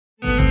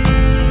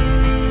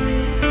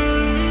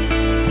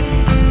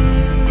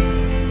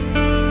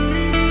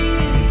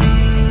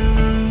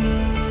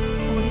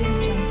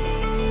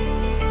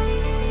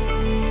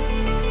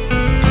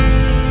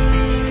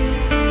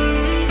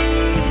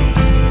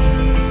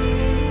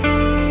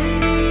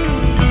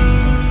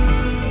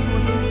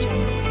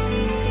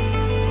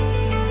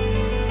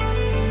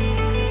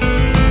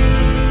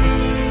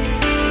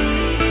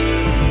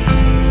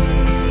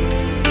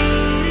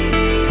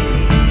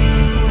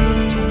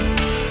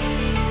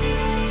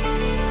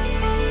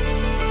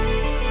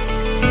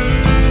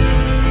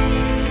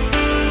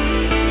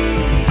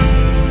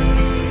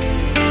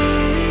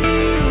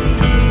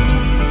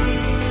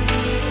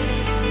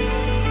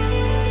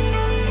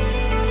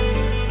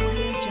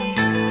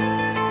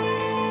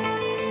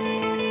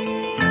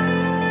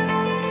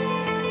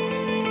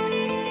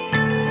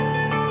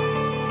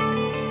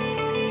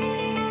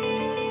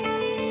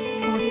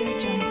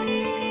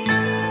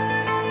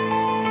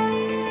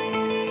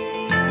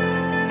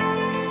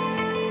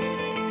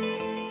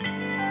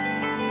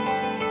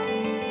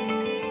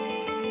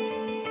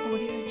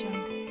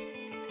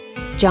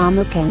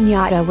Jomo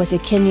Kenyatta was a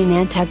Kenyan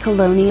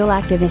anti-colonial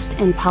activist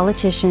and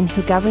politician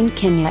who governed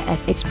Kenya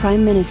as its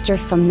prime minister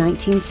from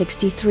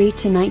 1963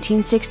 to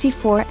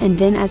 1964 and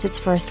then as its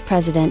first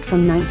president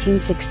from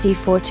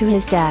 1964 to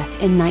his death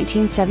in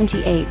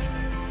 1978.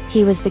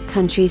 He was the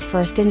country's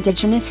first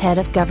indigenous head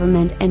of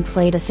government and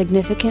played a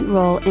significant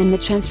role in the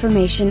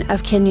transformation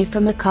of Kenya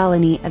from a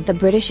colony of the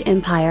British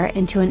Empire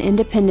into an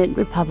independent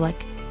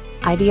republic.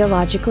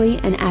 Ideologically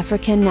an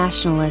African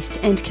nationalist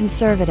and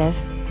conservative,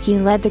 he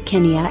led the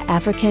Kenya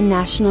African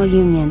National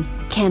Union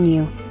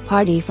 (KANU)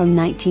 party from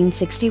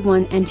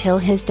 1961 until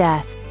his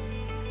death.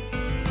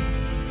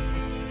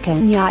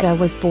 Kenyatta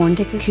was born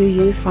to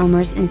Kikuyu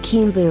farmers in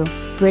Kimbu,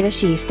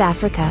 British East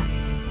Africa.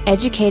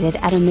 Educated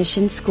at a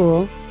mission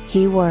school,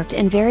 he worked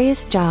in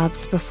various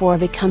jobs before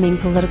becoming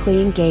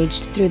politically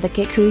engaged through the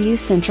Kikuyu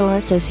Central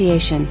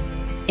Association.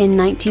 In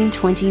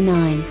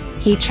 1929,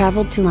 he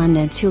traveled to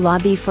London to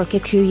lobby for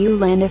Kikuyu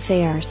land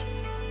affairs.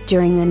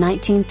 During the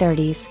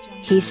 1930s,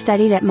 he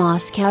studied at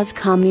Moscow's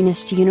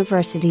Communist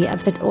University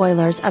of the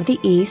Oilers of the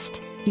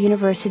East,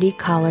 University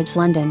College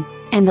London,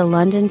 and the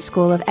London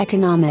School of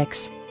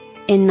Economics.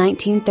 In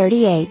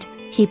 1938,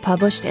 he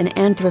published an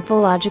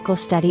anthropological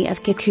study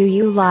of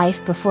Kikuyu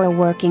life before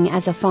working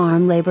as a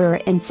farm laborer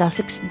in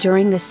Sussex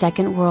during the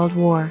Second World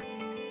War.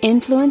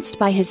 Influenced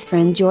by his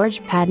friend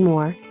George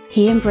Padmore,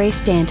 he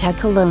embraced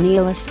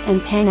anti-colonialist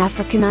and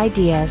Pan-African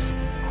ideas,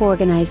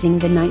 co-organizing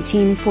the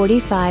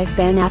 1945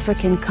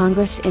 Pan-African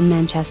Congress in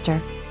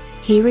Manchester.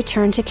 He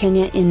returned to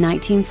Kenya in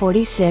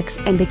 1946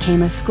 and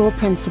became a school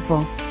principal.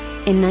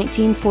 In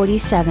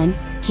 1947,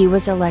 he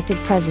was elected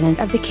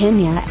president of the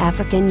Kenya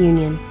African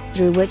Union,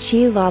 through which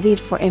he lobbied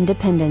for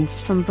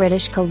independence from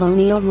British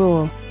colonial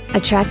rule,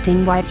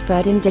 attracting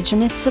widespread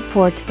indigenous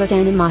support but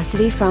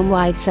animosity from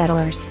white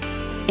settlers.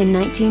 In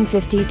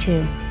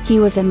 1952, he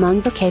was among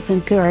the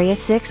Kapenguria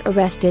Six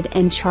arrested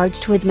and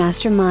charged with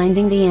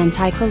masterminding the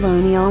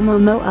anti-colonial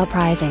Momo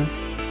uprising.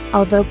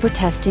 Although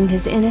protesting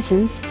his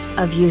innocence,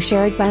 a view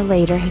shared by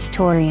later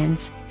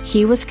historians,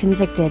 he was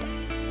convicted.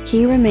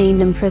 He remained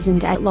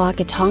imprisoned at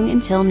Lokotong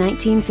until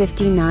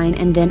 1959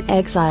 and then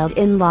exiled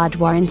in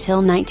Lodwar until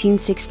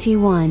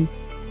 1961.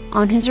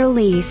 On his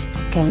release,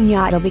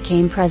 Kenyatta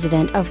became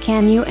president of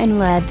KANU and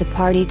led the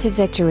party to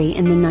victory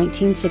in the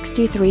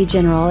 1963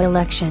 general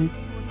election.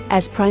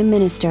 As prime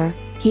minister,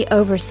 he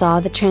oversaw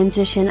the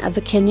transition of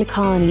the Kenya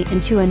colony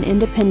into an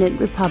independent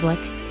republic,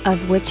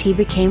 of which he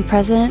became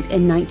president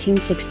in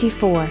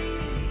 1964.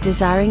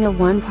 Desiring a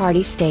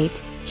one-party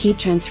state, he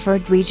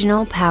transferred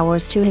regional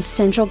powers to his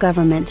central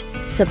government,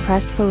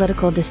 suppressed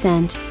political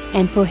dissent,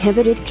 and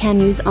prohibited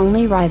KANU's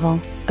only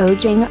rival,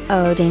 Oginga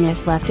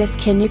Odinga's leftist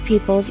Kenya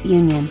People's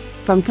Union,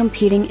 from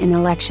competing in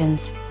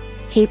elections.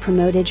 He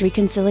promoted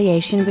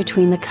reconciliation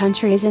between the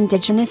country's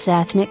indigenous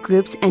ethnic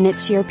groups and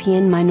its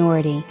European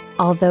minority,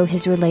 although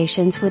his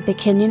relations with the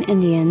Kenyan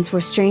Indians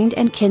were strained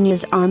and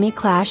Kenya's army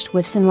clashed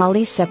with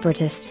Somali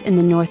separatists in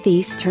the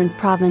northeastern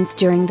province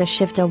during the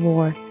Shifta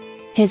War.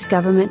 His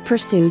government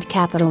pursued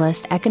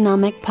capitalist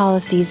economic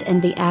policies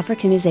and the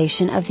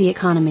Africanization of the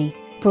economy,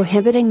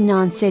 prohibiting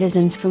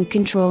non-citizens from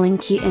controlling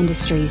key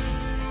industries.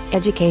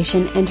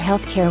 Education and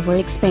healthcare were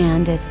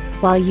expanded,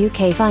 while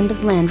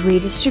UK-funded land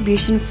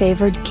redistribution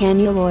favored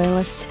KANU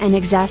loyalists and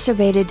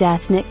exacerbated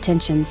ethnic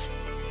tensions.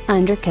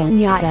 Under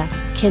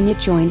Kenyatta, Kenya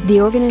joined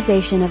the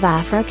Organization of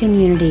African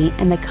Unity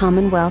and the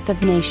Commonwealth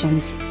of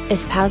Nations,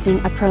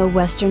 espousing a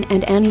pro-Western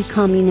and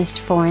anti-communist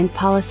foreign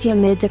policy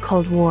amid the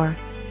Cold War.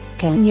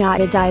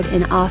 Kenyatta died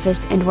in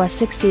office and was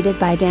succeeded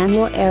by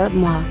Daniel Arap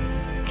Moi.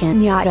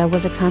 Kenyatta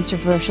was a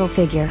controversial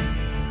figure.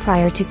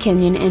 Prior to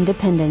Kenyan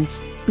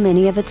independence,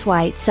 many of its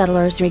white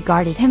settlers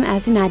regarded him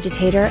as an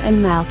agitator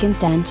and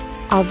malcontent,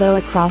 although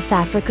across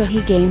Africa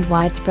he gained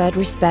widespread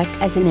respect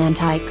as an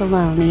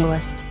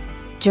anti-colonialist.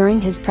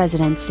 During his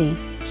presidency,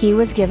 he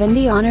was given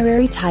the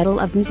honorary title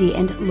of Mzee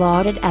and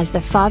lauded as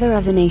the father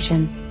of the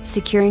nation,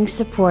 securing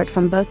support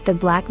from both the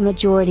black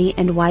majority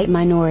and white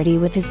minority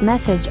with his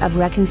message of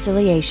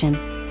reconciliation.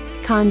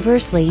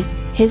 Conversely,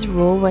 his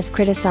rule was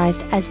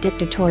criticized as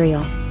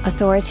dictatorial,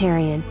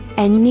 authoritarian,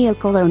 and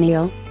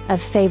neocolonial,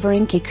 of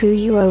favoring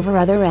Kikuyu over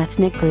other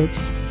ethnic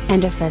groups,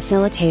 and of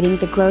facilitating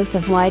the growth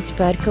of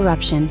widespread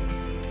corruption.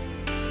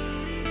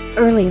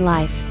 Early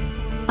life.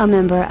 A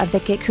member of the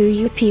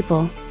Kikuyu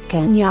people,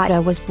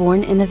 Kenyatta was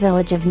born in the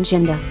village of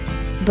Njinda.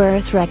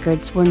 Birth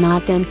records were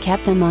not then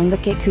kept among the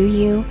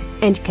Kikuyu,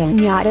 and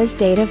Kenyatta's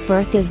date of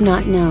birth is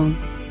not known.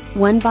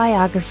 One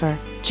biographer,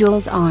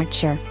 Jules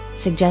Archer,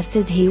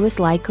 suggested he was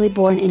likely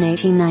born in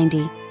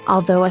 1890,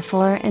 although a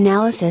fuller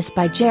analysis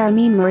by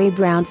Jeremy Murray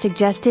Brown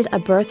suggested a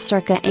birth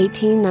circa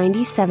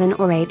 1897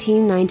 or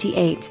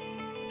 1898.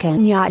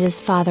 Kenyatta's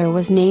father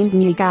was named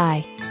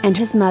Mzee, and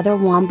his mother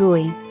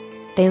Wambui.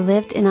 They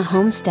lived in a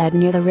homestead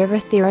near the river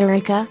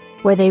Thirarika,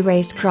 where they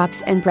raised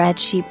crops and bred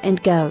sheep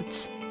and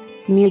goats.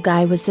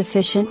 Mzee was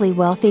sufficiently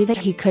wealthy that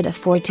he could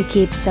afford to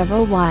keep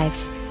several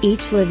wives,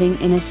 each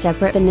living in a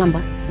separate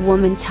Numba,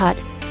 woman's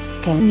hut.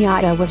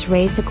 Kenyatta was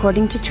raised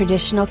according to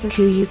traditional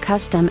Kikuyu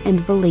custom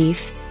and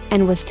belief,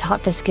 and was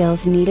taught the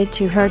skills needed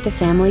to herd the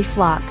family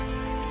flock.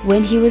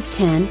 When he was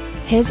 10,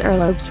 his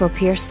earlobes were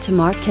pierced to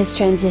mark his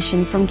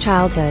transition from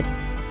childhood.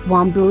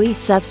 Wambui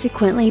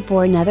subsequently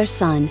bore another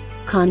son,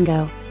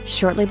 Congo,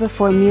 shortly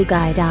before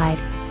Mugai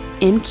died.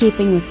 In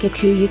keeping with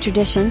Kikuyu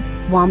tradition,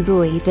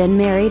 Wambui then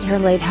married her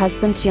late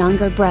husband's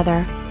younger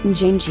brother,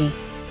 Mzee.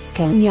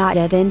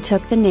 Kenyatta then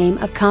took the name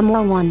of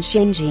Kamwa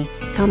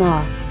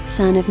Kama,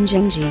 son of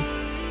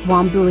Mzee.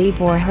 Wambui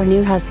bore her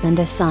new husband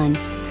a son,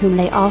 whom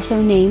they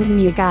also named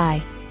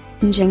Mugai.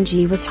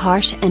 Mzee was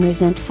harsh and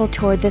resentful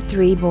toward the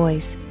three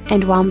boys,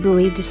 and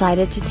Wambui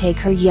decided to take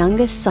her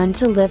youngest son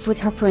to live with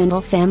her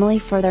parental family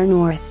further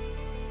north.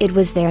 It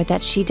was there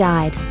that she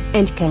died,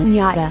 and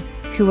Kenyatta,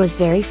 who was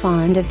very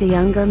fond of the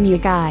younger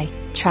Mugai,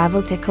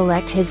 traveled to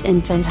collect his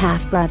infant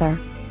half-brother.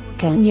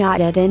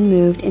 Kenyatta then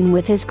moved in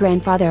with his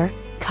grandfather,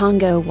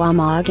 Congo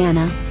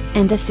Wamagana,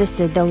 and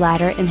assisted the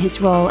latter in his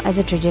role as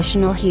a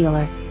traditional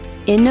healer.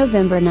 In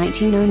November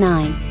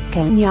 1909,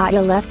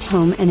 Kenyatta left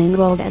home and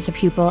enrolled as a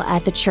pupil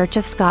at the Church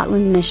of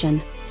Scotland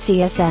Mission,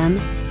 CSM,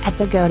 at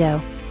the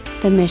Godo.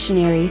 The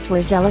missionaries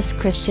were zealous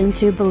Christians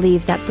who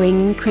believed that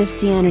bringing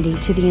Christianity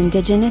to the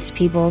indigenous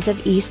peoples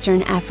of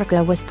Eastern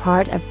Africa was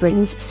part of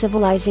Britain's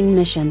civilizing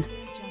mission.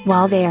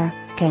 While there,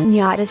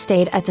 Kenyatta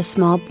stayed at the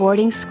small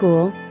boarding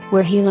school,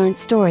 where he learned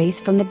stories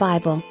from the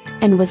Bible,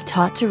 and was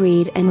taught to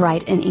read and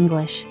write in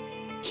English.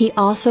 He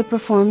also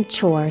performed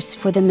chores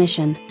for the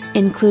mission,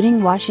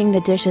 including washing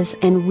the dishes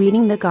and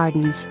weeding the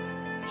gardens.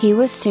 He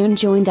was soon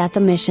joined at the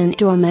mission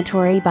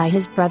dormitory by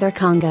his brother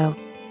Congo.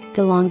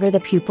 The longer the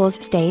pupils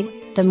stayed,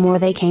 the more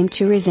they came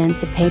to resent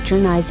the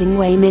patronizing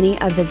way many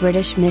of the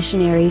British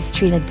missionaries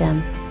treated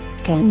them.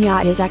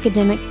 Kenyatta's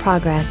academic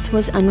progress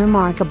was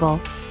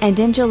unremarkable, and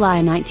in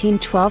July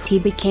 1912 he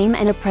became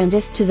an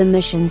apprentice to the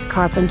mission's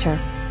carpenter.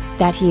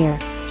 That year,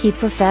 he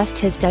professed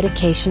his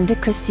dedication to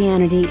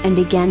Christianity and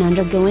began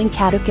undergoing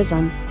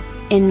catechism.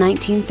 In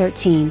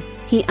 1913,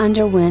 he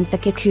underwent the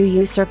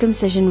Kikuyu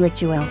circumcision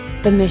ritual.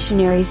 The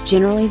missionaries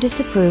generally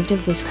disapproved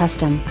of this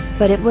custom,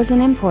 but it was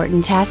an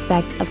important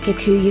aspect of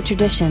Kikuyu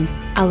tradition,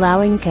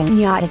 allowing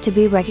Kenyatta to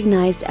be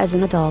recognized as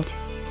an adult.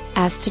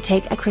 As to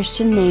take a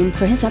Christian name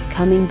for his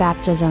upcoming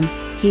baptism,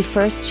 he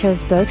first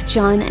chose both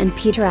John and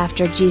Peter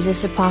after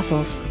Jesus'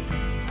 apostles.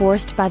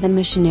 Forced by the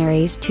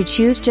missionaries to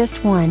choose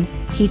just one,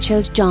 he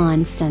chose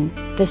Johnston,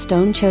 the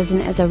stone chosen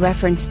as a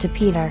reference to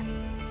Peter.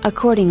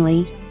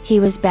 Accordingly, he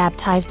was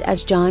baptized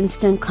as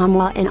Johnston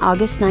Kamwa in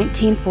August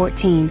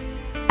 1914.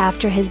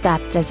 After his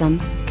baptism,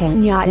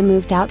 Kenyatta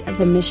moved out of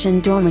the mission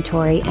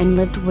dormitory and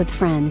lived with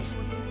friends.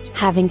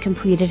 Having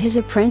completed his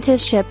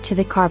apprenticeship to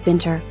the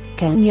carpenter,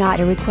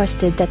 Kenyatta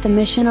requested that the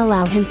mission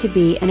allow him to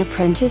be an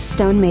apprentice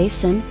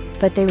stonemason,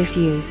 but they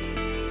refused.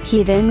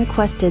 He then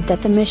requested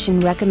that the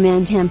mission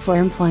recommend him for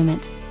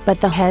employment,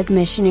 but the head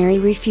missionary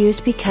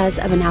refused because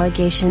of an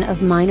allegation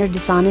of minor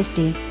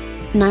dishonesty.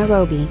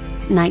 Nairobi,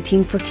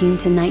 1914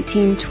 to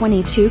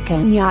 1922.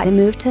 Kenyatta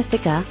moved to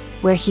Thika,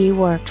 where he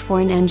worked for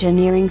an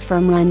engineering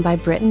firm run by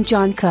Briton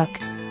John Cook.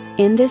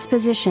 In this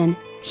position,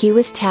 he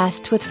was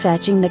tasked with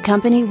fetching the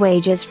company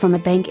wages from a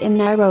bank in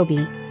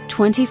Nairobi,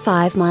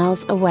 25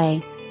 miles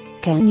away.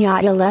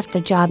 Kenyatta left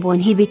the job when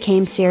he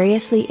became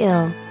seriously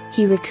ill.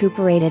 He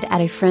recuperated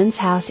at a friend's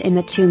house in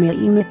the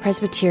Tumiuma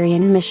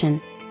Presbyterian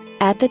Mission.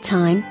 At the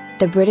time,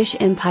 the British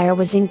Empire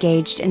was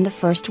engaged in the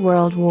First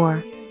World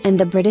War, and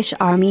the British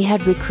Army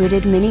had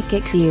recruited many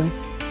Kikuyu.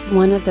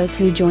 One of those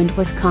who joined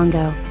was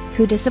Congo,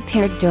 who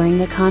disappeared during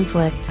the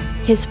conflict.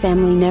 His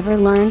family never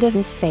learned of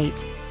his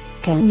fate.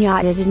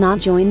 Kenyatta did not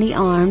join the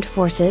armed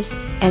forces,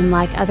 and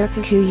like other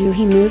Kikuyu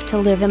he moved to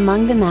live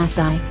among the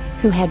Maasai,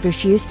 who had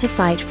refused to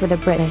fight for the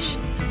British.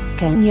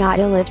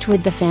 Kenyatta lived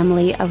with the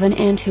family of an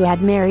aunt who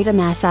had married a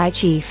Maasai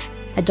chief,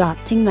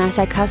 adopting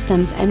Maasai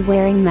customs and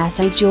wearing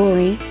Maasai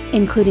jewelry,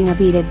 including a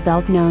beaded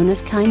belt known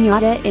as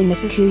Kenyatta in the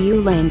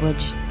Kikuyu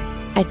language.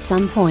 At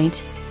some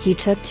point, he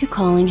took to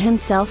calling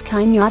himself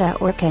Kenyatta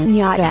or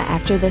Kenyatta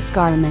after this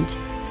garment.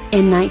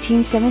 In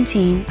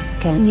 1917,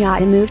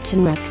 Kenyatta moved to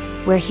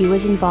Narok, where he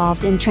was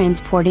involved in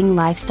transporting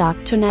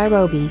livestock to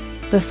Nairobi,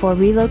 before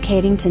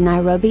relocating to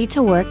Nairobi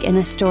to work in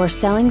a store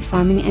selling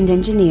farming and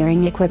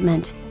engineering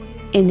equipment.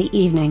 In the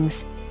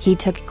evenings, he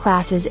took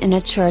classes in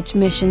a church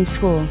mission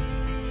school.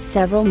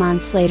 Several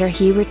months later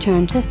he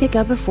returned to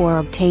Thika before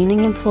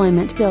obtaining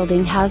employment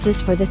building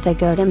houses for the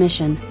Thagoda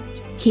mission.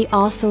 He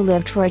also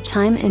lived for a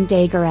time in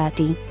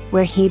Dagoretti,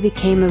 where he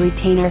became a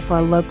retainer for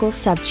a local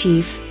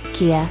sub-chief,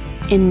 Kia.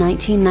 In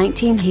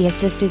 1919 he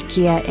assisted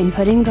Kia in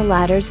putting the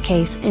latter's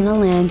case in a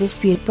land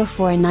dispute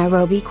before a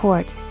Nairobi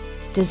court.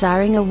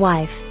 Desiring a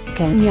wife,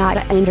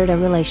 Kenyatta entered a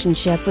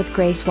relationship with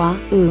Grace Wau,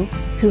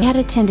 who had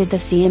attended the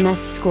CMS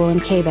school in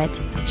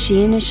Kabet.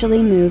 She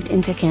initially moved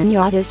into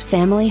Kenyatta's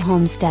family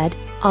homestead,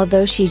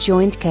 although she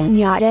joined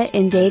Kenyatta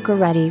in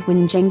Dagoretti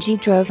when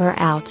Mzee drove her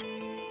out.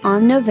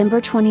 On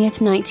November 20,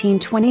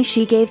 1920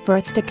 she gave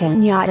birth to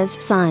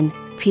Kenyatta's son,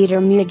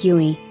 Peter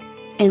Mugui.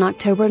 In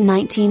October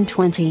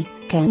 1920,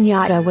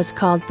 Kenyatta was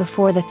called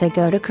before the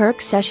Thagoda Kirk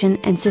session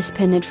and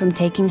suspended from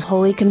taking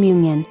Holy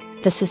Communion.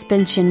 The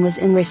suspension was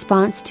in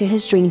response to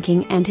his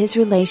drinking and his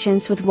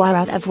relations with Wau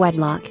out of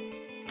wedlock.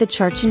 The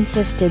church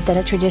insisted that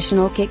a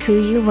traditional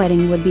Kikuyu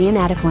wedding would be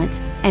inadequate,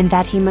 and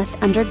that he must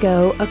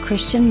undergo a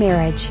Christian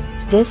marriage.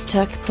 This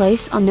took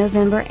place on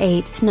November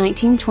 8,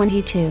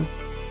 1922.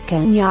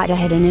 Kenyatta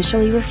had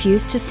initially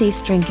refused to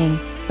cease drinking,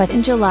 but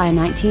in July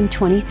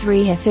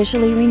 1923 he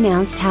officially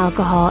renounced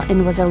alcohol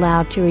and was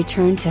allowed to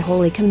return to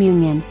Holy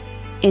Communion.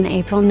 In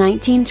April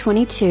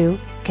 1922,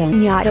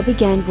 Kenyatta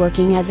began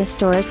working as a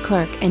store's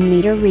clerk and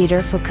meter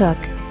reader for Cook,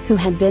 who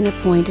had been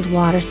appointed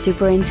water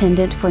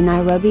superintendent for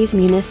Nairobi's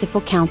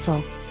municipal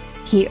council.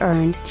 He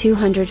earned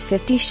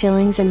 250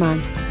 shillings a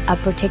month, a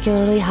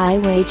particularly high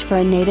wage for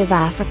a native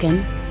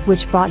African,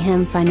 which brought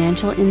him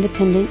financial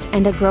independence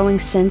and a growing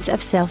sense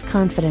of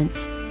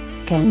self-confidence.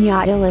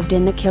 Kenyatta lived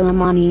in the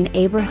Kilimani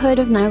neighborhood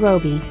of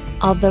Nairobi,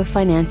 although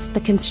financed the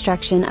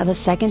construction of a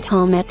second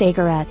home at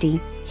Dagoretti.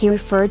 He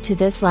referred to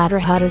this latter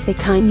hut as the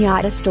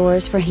Kenyatta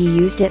stores, for he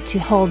used it to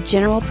hold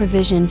general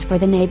provisions for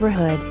the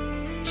neighborhood.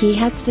 He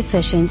had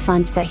sufficient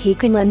funds that he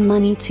could lend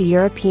money to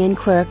European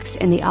clerks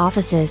in the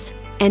offices,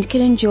 and could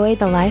enjoy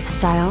the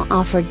lifestyle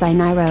offered by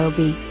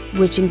Nairobi,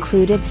 which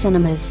included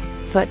cinemas,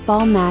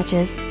 football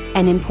matches,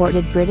 and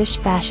imported British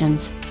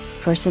fashions.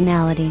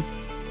 Personality.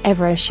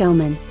 Ever a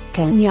showman,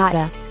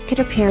 Kenyatta could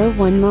appear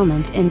one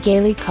moment in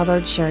gaily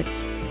colored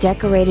shirts,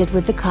 decorated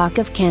with the cock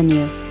of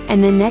Kenya,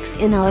 and the next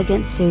in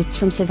elegant suits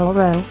from Savile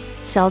Row,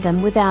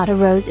 seldom without a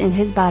rose in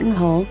his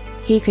buttonhole.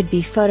 He could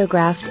be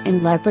photographed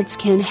in leopard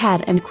skin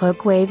hat and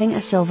cloak, waving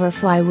a silver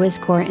fly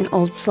whisker and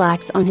old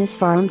slacks on his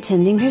farm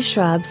tending his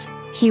shrubs.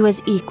 He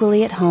was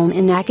equally at home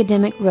in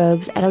academic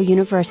robes at a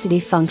university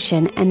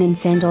function and in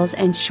sandals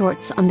and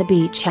shorts on the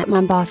beach at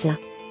Mombasa.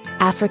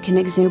 African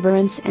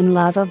exuberance and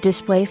love of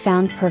display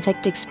found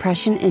perfect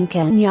expression in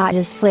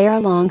Kenyatta's flair,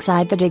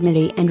 alongside the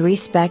dignity and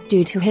respect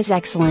due to His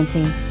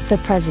Excellency, the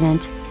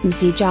President,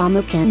 Mzee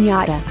Jomo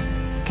Kenyatta.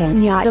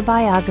 Kenyatta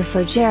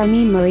biographer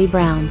Jeremy Murray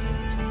Brown.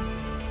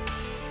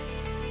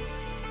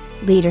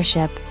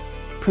 Leadership.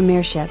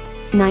 Premiership,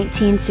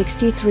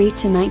 1963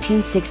 to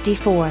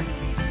 1964.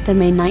 The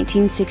May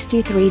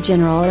 1963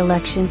 general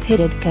election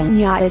pitted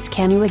Kenyatta's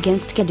KANU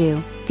against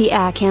KADU, the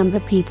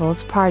Akamba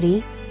People's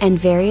Party, and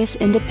various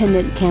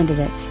independent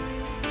candidates.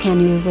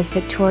 KANU was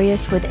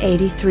victorious with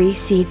 83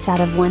 seats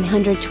out of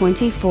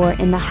 124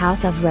 in the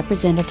House of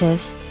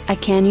Representatives. A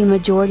KANU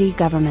majority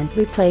government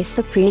replaced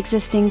the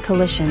pre-existing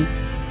coalition.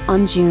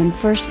 On June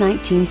 1,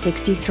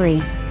 1963,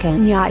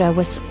 Kenyatta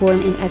was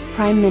sworn in as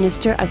Prime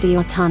Minister of the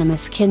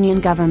autonomous Kenyan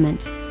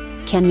government.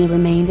 Kenya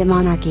remained a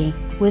monarchy,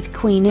 with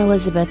Queen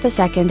Elizabeth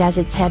II as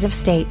its head of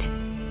state.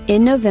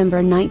 In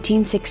November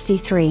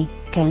 1963,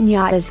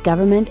 Kenyatta's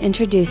government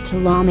introduced a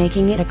law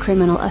making it a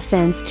criminal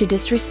offense to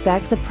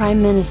disrespect the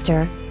Prime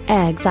Minister,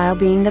 exile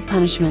being the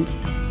punishment.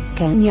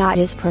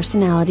 Kenyatta's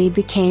personality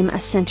became a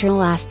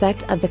central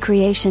aspect of the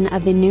creation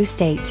of the new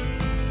state.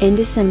 In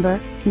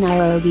December,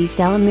 Nairobi's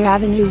Delamere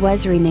Avenue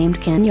was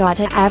renamed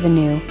Kenyatta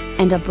Avenue,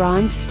 and a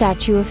bronze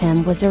statue of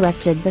him was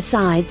erected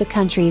beside the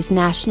country's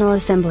National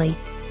Assembly.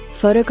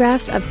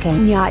 Photographs of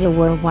Kenyatta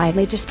were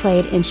widely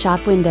displayed in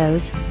shop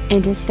windows,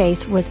 and his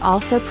face was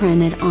also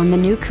printed on the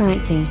new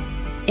currency.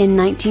 In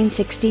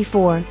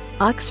 1964,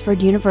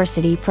 Oxford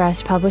University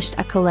Press published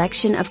a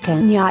collection of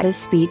Kenyatta's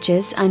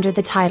speeches under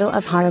the title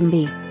of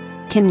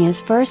Harambee.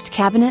 Kenya's first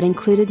cabinet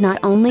included not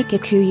only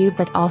Kikuyu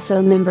but also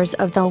members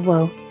of the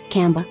Luo,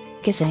 Kamba,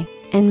 Kisii,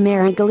 and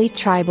Maragoli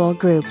tribal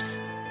groups.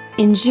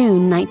 In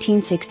June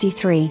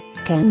 1963,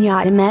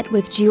 Kenyatta met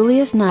with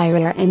Julius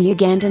Nyerere and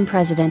Ugandan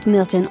President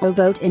Milton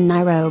Obote in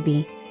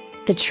Nairobi.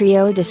 The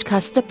trio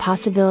discussed the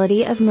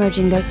possibility of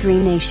merging their three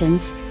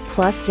nations,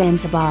 plus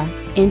Zanzibar,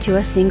 into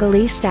a single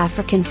East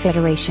African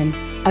federation,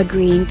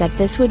 agreeing that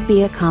this would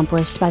be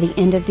accomplished by the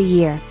end of the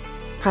year.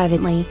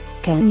 Privately,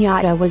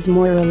 Kenyatta was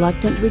more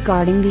reluctant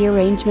regarding the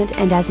arrangement,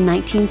 and as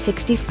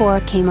 1964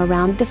 came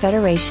around, the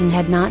federation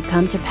had not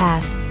come to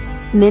pass.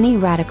 Many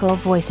radical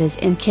voices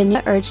in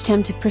Kenya urged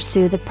him to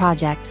pursue the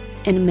project.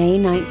 In May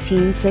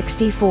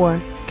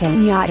 1964,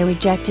 Kenyatta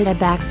rejected a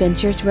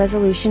backbencher's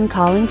resolution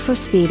calling for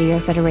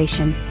speedier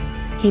federation.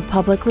 He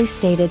publicly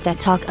stated that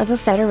talk of a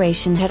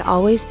federation had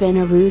always been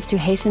a ruse to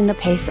hasten the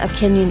pace of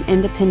Kenyan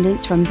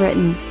independence from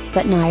Britain,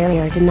 but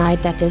Nyerere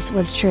denied that this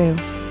was true.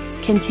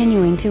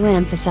 Continuing to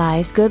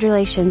emphasize good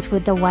relations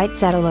with the white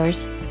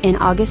settlers, in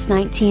August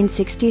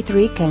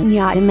 1963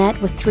 Kenyatta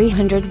met with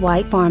 300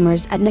 white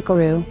farmers at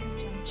Nakuru.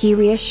 He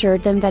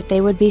reassured them that they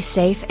would be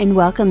safe and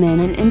welcome in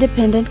an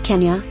independent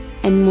Kenya,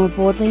 and more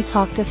boldly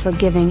talked of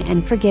forgiving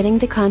and forgetting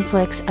the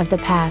conflicts of the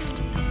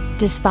past.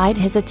 Despite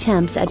his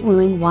attempts at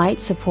wooing white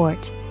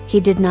support, he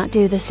did not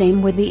do the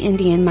same with the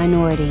Indian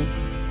minority.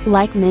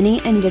 Like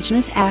many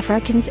indigenous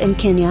Africans in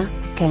Kenya,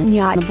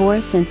 Kenyatta bore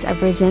a sense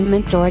of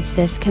resentment towards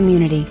this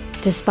community,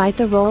 despite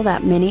the role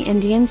that many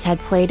Indians had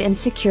played in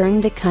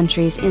securing the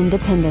country's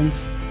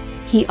independence.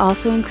 He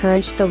also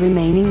encouraged the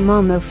remaining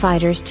Momo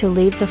fighters to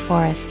leave the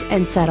forests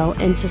and settle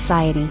in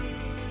society.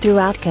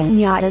 Throughout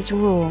Kenyatta's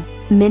rule,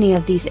 many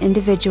of these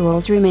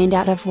individuals remained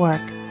out of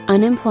work,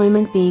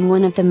 unemployment being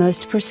one of the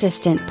most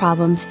persistent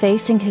problems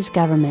facing his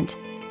government.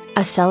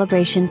 A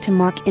celebration to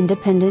mark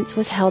independence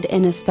was held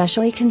in a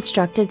specially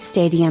constructed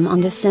stadium on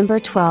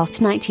December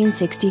 12,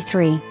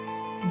 1963.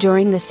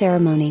 During the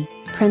ceremony,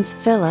 Prince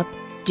Philip,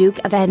 Duke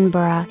of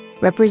Edinburgh,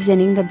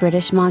 representing the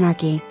British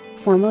monarchy,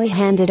 formally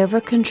handed over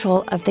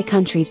control of the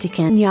country to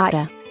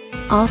Kenyatta.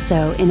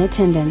 Also in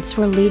attendance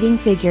were leading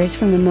figures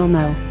from the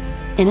Momo.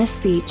 In a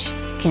speech,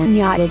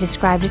 Kenyatta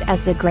described it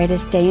as the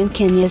greatest day in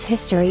Kenya's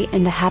history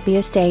and the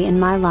happiest day in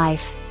my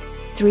life.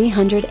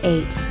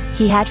 308,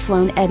 he had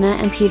flown Edna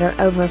and Peter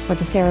over for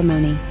the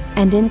ceremony,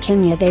 and in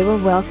Kenya they were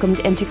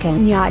welcomed into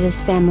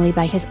Kenyatta's family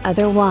by his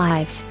other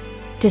wives.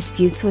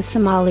 Disputes with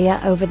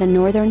Somalia over the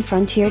Northern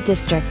Frontier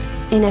District,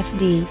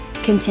 NFD,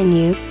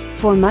 continued.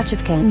 For much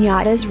of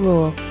Kenyatta's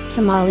rule,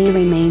 Somalia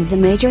remained the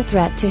major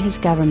threat to his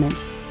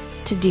government.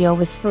 To deal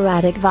with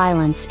sporadic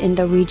violence in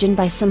the region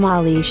by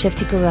Somali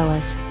shifty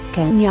guerrillas,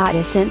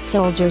 Kenyatta sent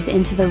soldiers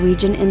into the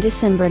region in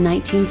December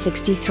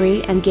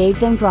 1963 and gave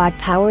them broad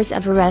powers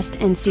of arrest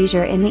and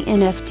seizure in the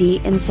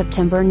NFD in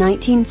September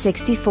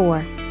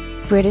 1964.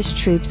 British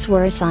troops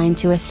were assigned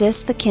to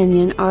assist the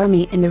Kenyan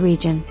army in the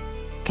region.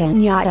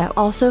 Kenyatta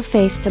also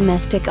faced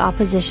domestic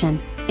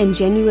opposition. In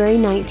January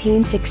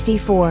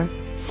 1964,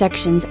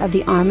 sections of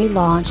the army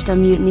launched a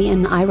mutiny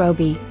in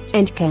Nairobi,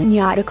 and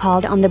Kenyatta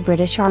called on the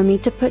British Army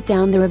to put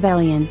down the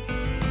rebellion.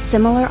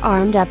 Similar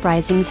armed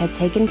uprisings had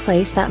taken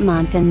place that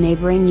month in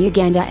neighboring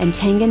Uganda and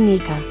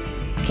Tanganyika.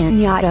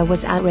 Kenyatta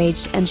was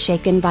outraged and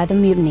shaken by the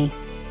mutiny.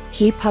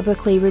 He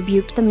publicly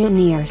rebuked the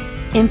mutineers,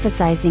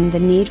 emphasizing the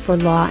need for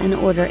law and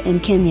order in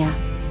Kenya.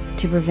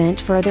 To prevent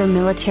further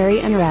military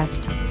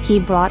unrest, he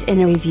brought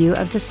in a review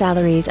of the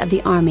salaries of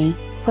the army,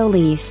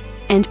 police,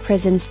 and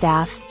prison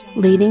staff,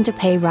 leading to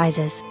pay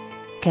rises.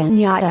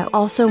 Kenyatta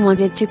also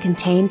wanted to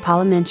contain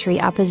parliamentary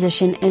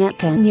opposition, and at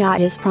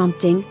Kenyatta's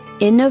prompting,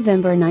 in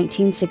November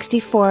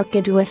 1964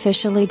 KADU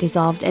officially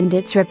dissolved and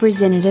its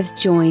representatives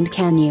joined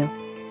KANU.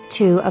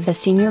 Two of the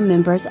senior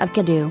members of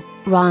KADU,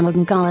 Ronald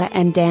Ngala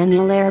and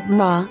Daniel Arap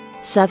Moi,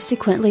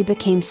 subsequently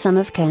became some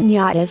of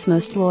Kenyatta's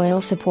most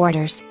loyal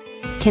supporters.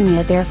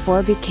 Kenya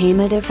therefore became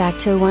a de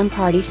facto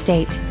one-party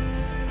state.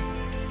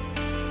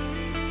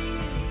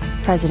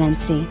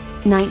 Presidency,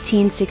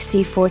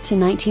 1964 to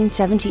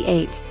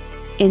 1978.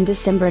 In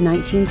December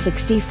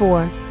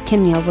 1964,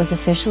 Kenya was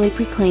officially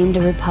proclaimed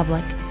a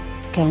republic.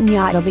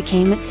 Kenyatta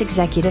became its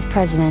executive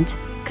president,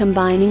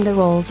 combining the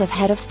roles of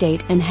head of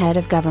state and head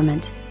of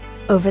government.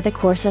 Over the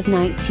course of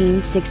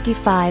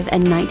 1965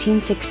 and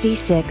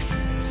 1966,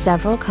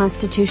 several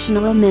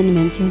constitutional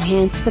amendments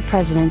enhanced the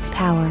president's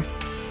power.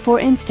 For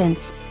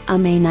instance, a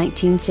May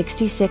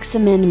 1966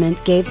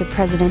 amendment gave the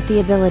president the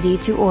ability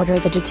to order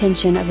the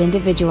detention of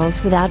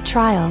individuals without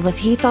trial if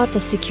he thought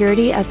the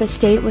security of the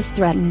state was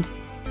threatened.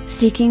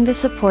 Seeking the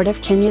support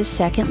of Kenya's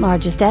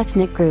second-largest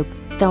ethnic group,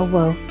 the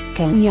Luo,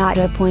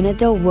 Kenyatta appointed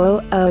the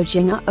Luo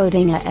Oginga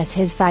Odinga as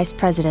his vice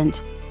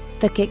president.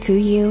 The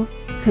Kikuyu,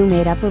 who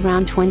made up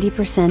around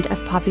 20%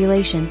 of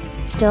population,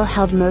 still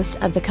held most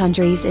of the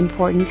country's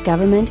important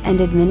government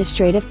and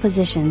administrative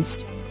positions.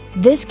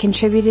 This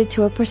contributed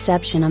to a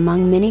perception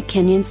among many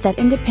Kenyans that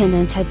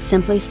independence had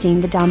simply seen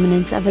the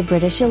dominance of the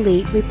British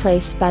elite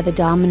replaced by the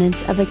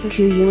dominance of a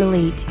Kikuyu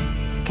elite.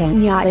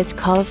 Kenyatta's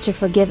calls to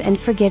forgive and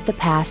forget the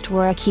past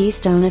were a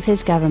keystone of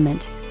his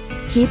government.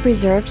 He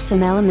preserved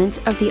some elements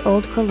of the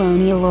old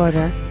colonial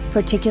order,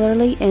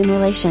 particularly in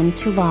relation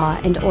to law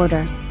and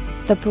order.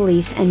 The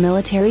police and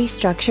military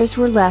structures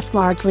were left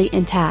largely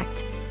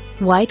intact.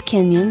 White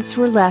Kenyans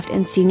were left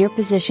in senior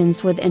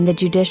positions within the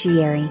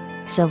judiciary,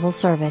 civil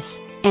service,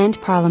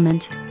 and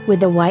parliament, with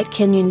the white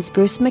Kenyans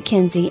Bruce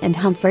Mackenzie and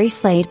Humphrey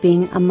Slade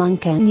being among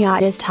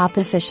Kenyatta's top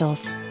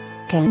officials.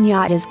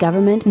 Kenyatta's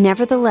government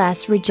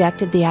nevertheless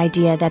rejected the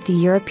idea that the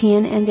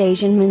European and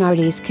Asian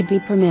minorities could be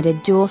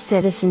permitted dual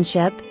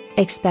citizenship,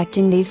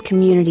 expecting these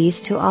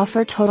communities to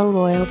offer total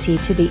loyalty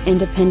to the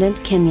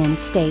independent Kenyan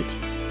state.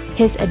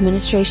 His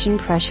administration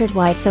pressured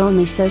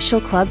whites-only social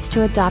clubs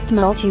to adopt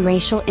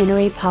multiracial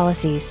inter-racial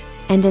policies,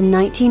 and in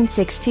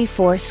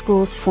 1964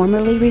 schools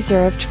formerly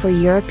reserved for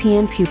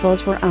European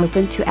pupils were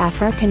open to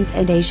Africans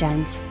and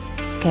Asians.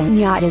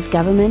 Kenyatta's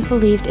government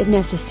believed it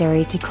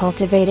necessary to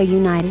cultivate a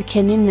united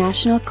Kenyan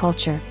national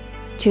culture.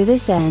 To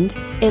this end,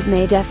 it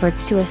made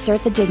efforts to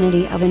assert the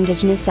dignity of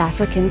indigenous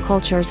African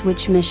cultures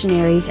which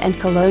missionaries and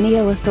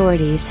colonial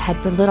authorities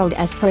had belittled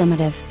as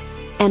primitive.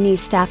 An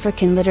East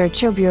African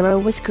Literature Bureau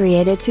was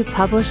created to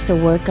publish the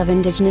work of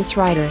indigenous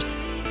writers.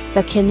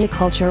 The Kenya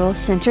Cultural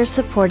Center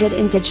supported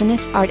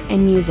indigenous art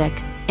and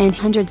music, and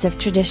hundreds of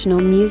traditional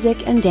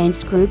music and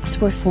dance groups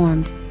were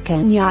formed.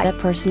 Kenyatta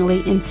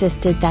personally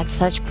insisted that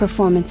such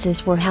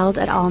performances were held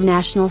at all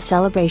national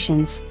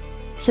celebrations.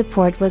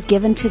 Support was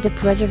given to the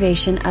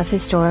preservation of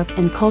historic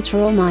and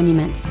cultural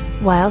monuments,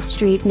 while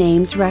street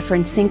names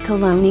referencing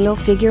colonial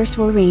figures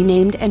were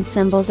renamed and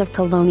symbols of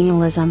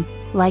colonialism,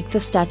 like the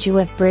statue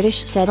of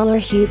British settler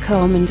Hugh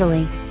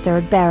Comendale,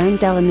 3rd Baron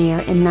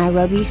Delamere in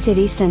Nairobi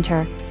city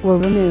centre, were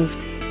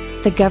removed.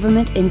 The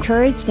government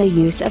encouraged the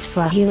use of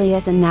Swahili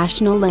as a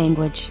national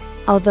language,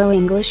 Although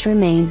English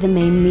remained the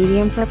main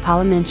medium for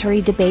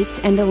parliamentary debates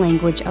and the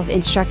language of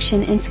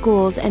instruction in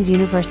schools and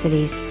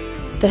universities.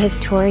 The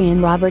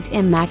historian Robert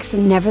M.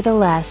 Maxon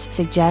nevertheless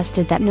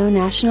suggested that no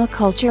national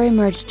culture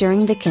emerged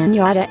during the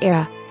Kenyatta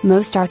era,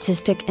 most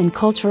artistic and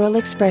cultural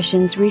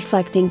expressions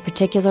reflecting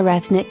particular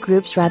ethnic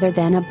groups rather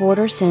than a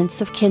broader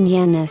sense of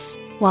Kenyanness,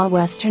 while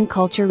Western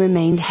culture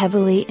remained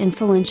heavily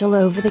influential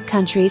over the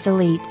country's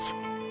elites.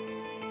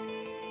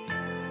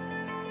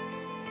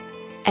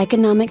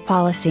 Economic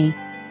policy.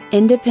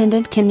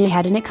 Independent Kenya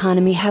had an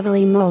economy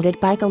heavily molded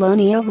by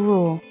colonial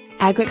rule.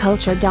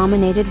 Agriculture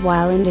dominated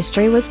while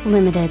industry was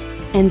limited,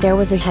 and there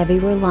was a heavy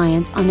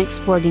reliance on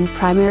exporting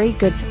primary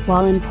goods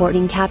while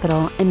importing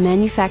capital and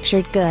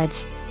manufactured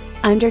goods.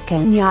 Under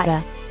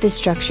Kenyatta, the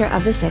structure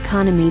of this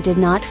economy did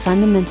not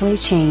fundamentally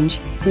change,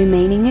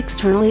 remaining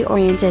externally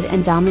oriented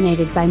and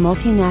dominated by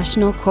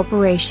multinational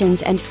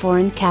corporations and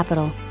foreign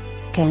capital.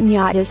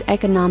 Kenyatta's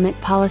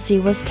economic policy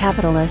was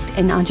capitalist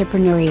and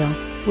entrepreneurial,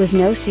 with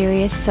no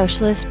serious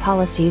socialist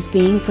policies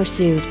being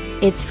pursued.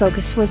 Its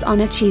focus was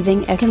on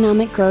achieving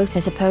economic growth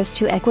as opposed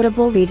to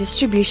equitable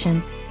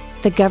redistribution.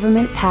 The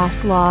government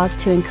passed laws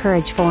to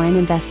encourage foreign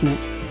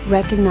investment,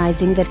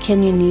 recognizing that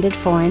Kenya needed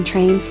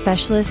foreign-trained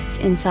specialists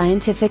in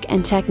scientific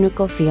and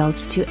technical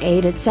fields to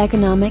aid its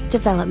economic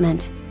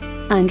development.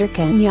 Under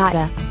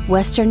Kenyatta,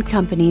 Western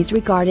companies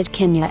regarded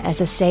Kenya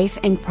as a safe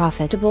and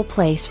profitable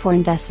place for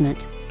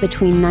investment.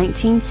 Between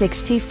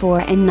 1964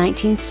 and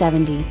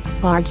 1970,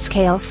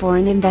 large-scale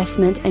foreign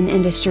investment and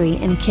industry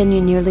in Kenya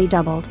nearly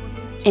doubled.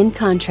 In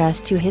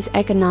contrast to his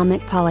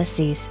economic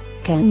policies,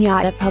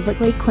 Kenyatta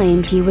publicly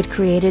claimed he would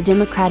create a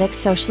democratic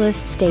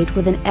socialist state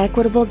with an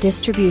equitable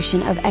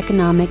distribution of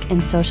economic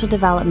and social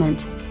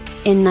development.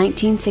 In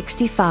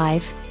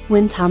 1965,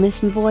 when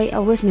Thomas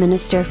Mboya was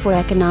Minister for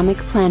Economic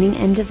Planning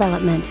and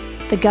Development,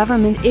 the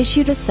government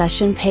issued a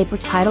session paper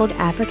titled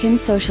African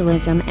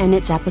Socialism and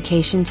its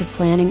Application to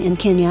Planning in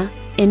Kenya,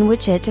 in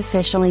which it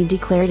officially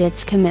declared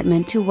its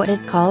commitment to what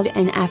it called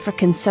an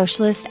African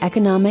socialist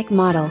economic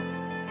model.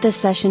 The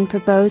session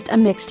proposed a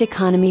mixed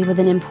economy with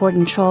an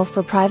important role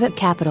for private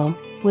capital,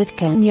 with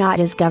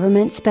Kenyatta's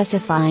government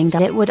specifying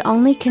that it would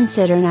only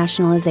consider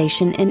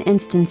nationalization in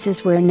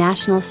instances where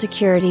national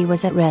security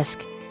was at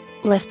risk.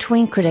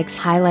 Left-wing critics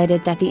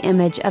highlighted that the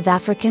image of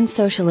African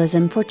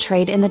socialism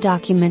portrayed in the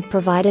document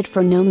provided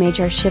for no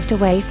major shift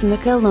away from the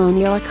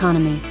colonial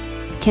economy.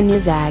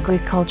 Kenya's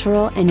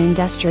agricultural and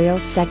industrial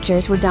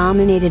sectors were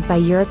dominated by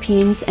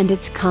Europeans and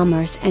its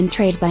commerce and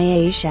trade by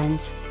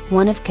Asians.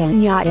 One of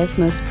Kenyatta's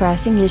most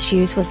pressing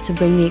issues was to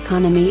bring the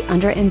economy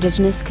under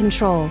indigenous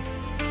control.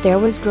 There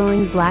was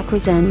growing black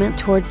resentment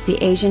towards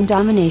the Asian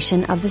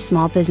domination of the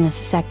small business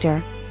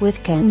sector,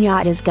 with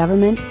Kenyatta's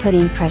government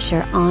putting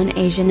pressure on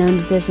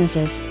Asian-owned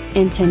businesses,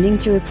 intending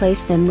to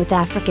replace them with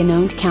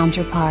African-owned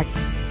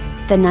counterparts.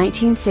 The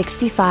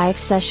 1965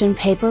 session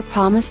paper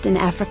promised an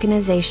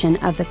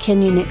Africanization of the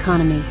Kenyan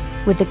economy,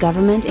 with the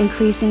government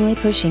increasingly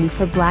pushing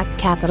for black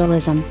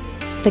capitalism.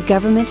 The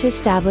government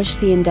established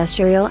the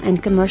Industrial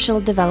and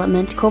Commercial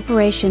Development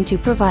Corporation to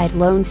provide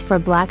loans for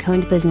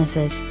black-owned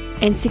businesses,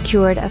 and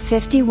secured a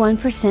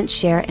 51%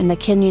 share in the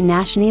Kenya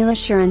National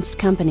Assurance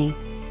Company.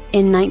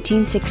 In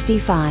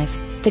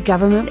 1965, the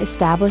government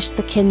established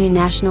the Kenya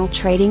National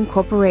Trading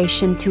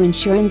Corporation to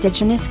ensure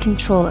indigenous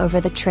control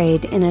over the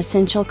trade in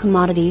essential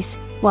commodities,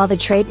 while the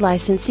Trade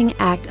Licensing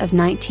Act of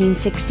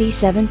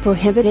 1967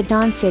 prohibited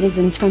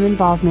non-citizens from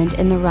involvement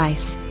in the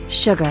rice,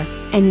 sugar,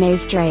 and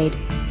maize trade.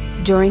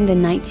 During the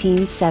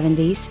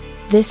 1970s,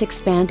 this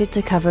expanded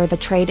to cover the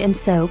trade in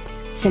soap,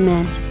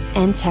 cement,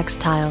 and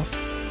textiles.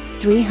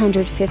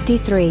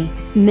 353.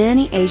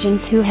 Many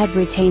Asians who had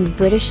retained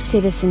British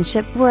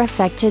citizenship were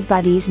affected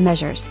by these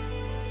measures.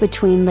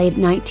 Between late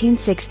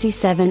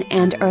 1967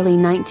 and early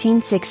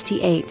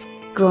 1968,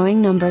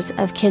 growing numbers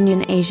of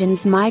Kenyan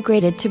Asians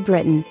migrated to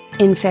Britain.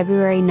 In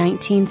February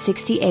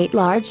 1968,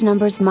 large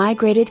numbers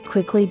migrated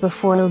quickly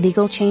before a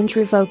legal change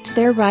revoked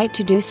their right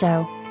to do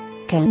so.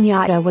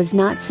 Kenyatta was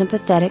not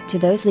sympathetic to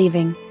those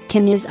leaving.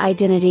 Kenya's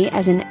identity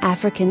as an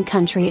African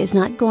country is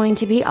not going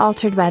to be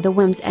altered by the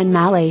whims and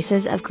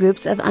malaces of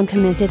groups of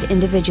uncommitted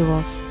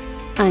individuals.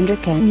 Under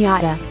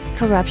Kenyatta,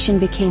 corruption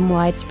became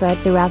widespread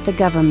throughout the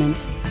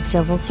government,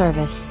 civil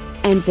service,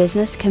 and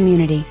business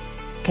community.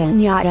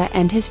 Kenyatta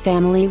and his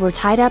family were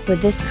tied up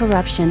with this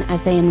corruption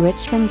as they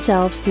enriched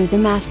themselves through the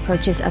mass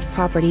purchase of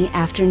property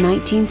after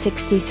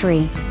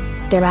 1963.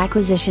 Their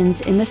acquisitions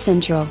in the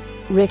Central,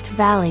 Rift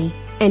Valley,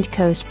 and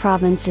coast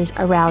provinces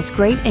aroused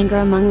great anger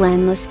among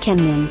landless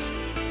Kenyans.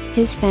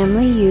 His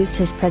family used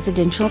his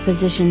presidential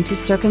position to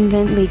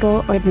circumvent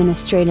legal or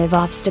administrative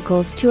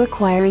obstacles to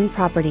acquiring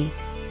property.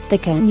 The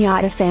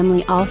Kenyatta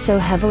family also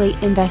heavily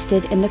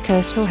invested in the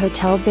coastal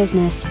hotel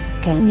business,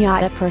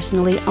 Kenyatta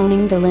personally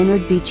owning the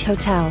Leonard Beach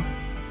Hotel.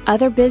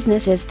 Other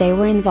businesses they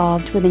were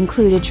involved with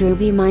included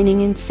ruby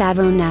mining in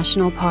Tsavo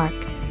National Park,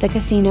 the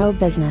casino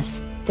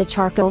business, the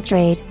charcoal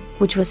trade,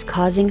 which was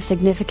causing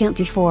significant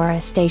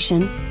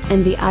deforestation,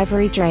 and the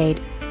ivory trade.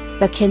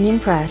 The Kenyan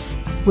press,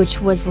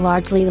 which was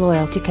largely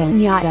loyal to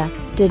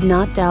Kenyatta, did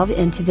not delve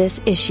into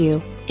this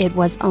issue, It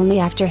was only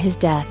after his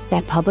death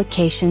that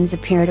publications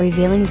appeared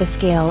revealing the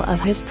scale of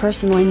his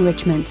personal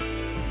enrichment.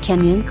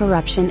 Kenyan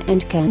corruption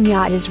and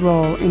Kenyatta's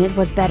role in it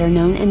was better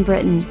known in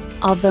Britain,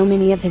 although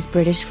many of his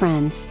British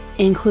friends,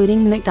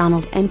 including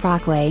MacDonald and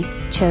Brockway,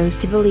 chose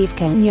to believe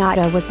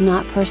Kenyatta was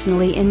not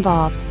personally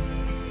involved.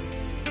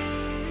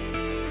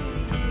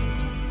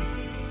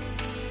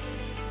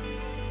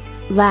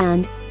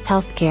 Land,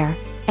 healthcare,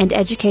 and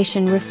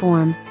education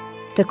reform.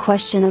 The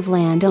question of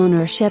land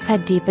ownership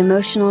had deep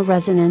emotional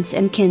resonance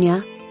in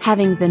Kenya,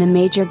 having been a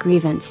major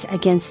grievance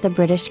against the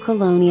British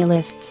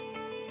colonialists.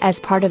 As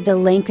part of the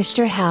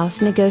Lancaster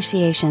House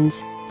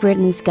negotiations,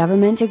 Britain's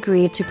government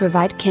agreed to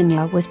provide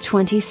Kenya with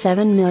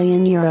 €27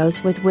 million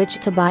with which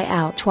to buy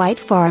out white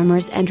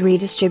farmers and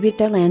redistribute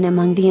their land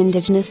among the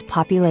indigenous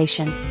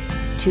population.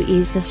 To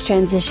ease this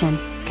transition,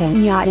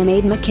 Kenyatta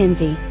made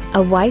Mackenzie,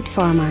 a white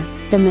farmer,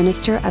 the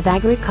Minister of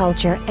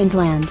Agriculture and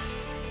Land.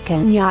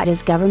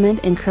 Kenyatta's government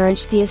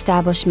encouraged the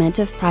establishment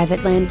of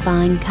private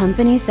land-buying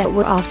companies that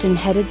were often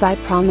headed by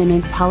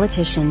prominent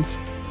politicians.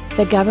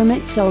 The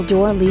government sold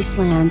or leased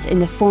lands in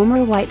the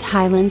former White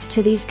Highlands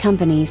to these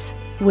companies,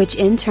 which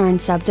in turn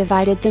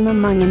subdivided them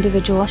among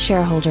individual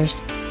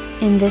shareholders.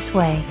 In this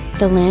way,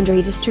 the land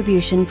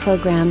redistribution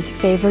programs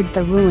favored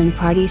the ruling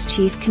party's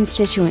chief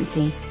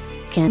constituency.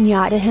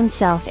 Kenyatta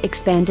himself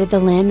expanded the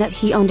land that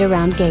he owned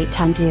around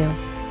Gatundu.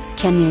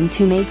 Kenyans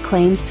who made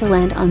claims to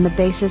land on the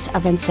basis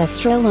of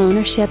ancestral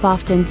ownership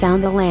often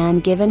found the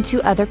land given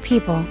to other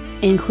people,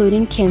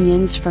 including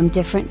Kenyans from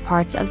different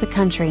parts of the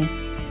country.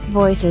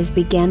 Voices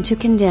began to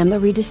condemn the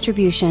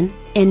redistribution.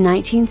 In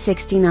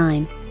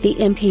 1969, the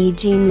MP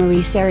Jean Marie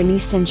Sereny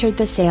censured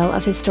the sale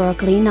of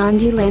historically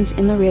Nandi lands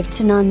in the Rift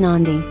to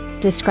non-Nandi,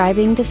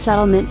 describing the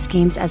settlement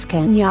schemes as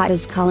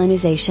Kenyatta's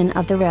colonization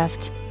of the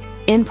Rift.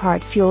 In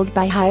part fueled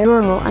by high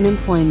rural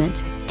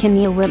unemployment,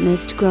 Kenya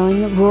witnessed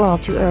growing rural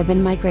to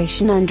urban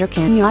migration under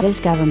Kenyatta's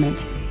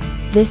government.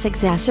 This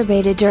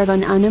exacerbated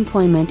urban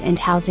unemployment and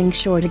housing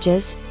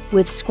shortages,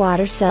 with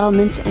squatter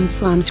settlements and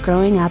slums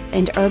growing up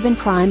and urban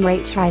crime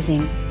rates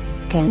rising.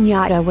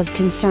 Kenyatta was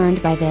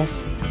concerned by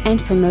this,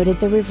 and promoted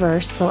the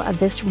reversal of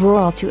this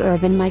rural to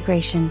urban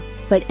migration,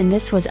 but in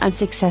this was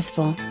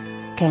unsuccessful.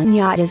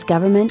 Kenyatta's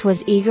government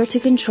was eager to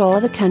control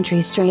the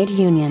country's trade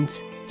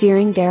unions,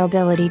 fearing their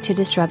ability to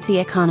disrupt the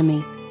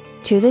economy.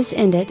 To this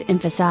end it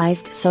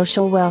emphasized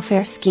social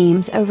welfare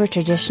schemes over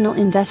traditional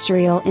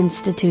industrial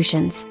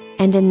institutions,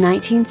 and in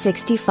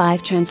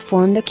 1965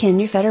 transformed the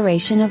Kenya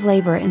Federation of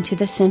Labor into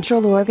the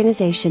Central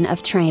Organization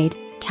of Trade,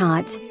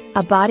 COT,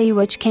 a body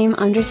which came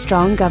under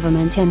strong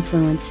government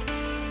influence.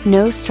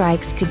 No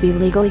strikes could be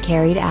legally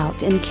carried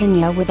out in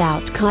Kenya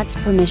without COT's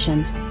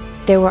permission.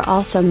 There were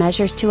also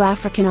measures to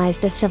Africanize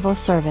the civil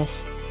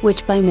service,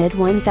 which by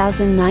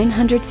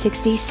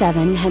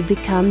mid-1967 had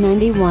become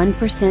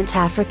 91%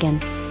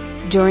 African.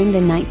 During the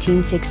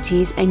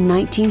 1960s and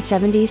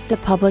 1970s the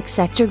public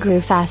sector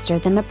grew faster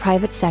than the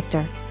private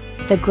sector.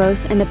 The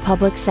growth in the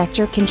public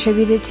sector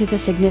contributed to the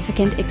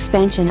significant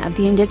expansion of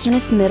the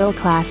indigenous middle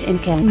class in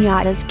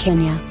Kenyatta's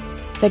Kenya.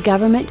 The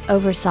government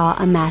oversaw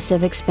a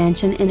massive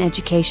expansion in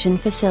education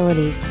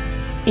facilities.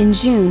 In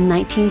June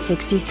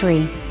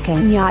 1963,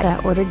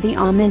 Kenyatta ordered the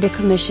Ominda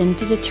Commission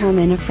to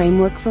determine a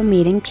framework for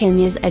meeting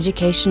Kenya's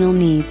educational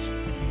needs.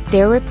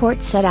 Their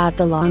report set out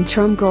the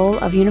long-term goal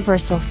of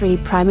universal free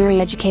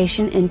primary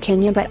education in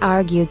Kenya but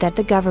argued that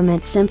the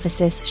government's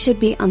emphasis should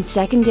be on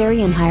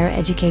secondary and higher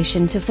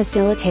education to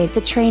facilitate the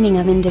training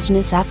of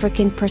indigenous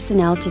African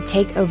personnel to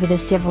take over the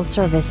civil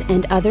service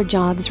and other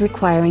jobs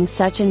requiring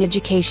such an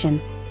education.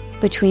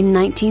 Between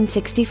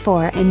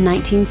 1964 and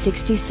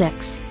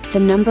 1966, the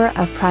number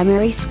of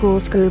primary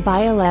schools grew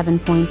by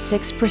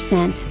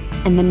 11.6%,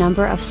 and the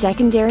number of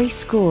secondary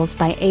schools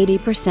by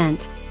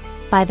 80%.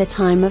 By the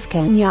time of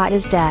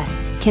Kenyatta's death,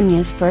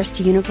 Kenya's first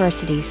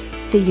universities,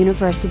 the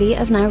University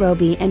of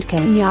Nairobi and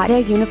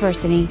Kenyatta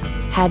University,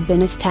 had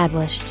been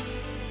established.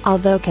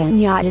 Although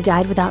Kenyatta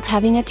died without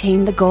having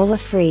attained the goal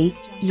of free,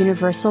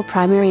 universal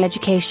primary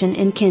education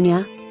in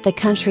Kenya, the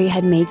country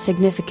had made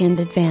significant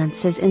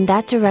advances in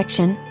that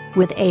direction,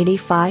 with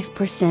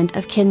 85%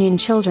 of Kenyan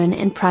children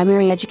in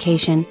primary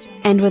education,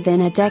 and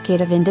within a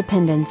decade of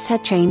independence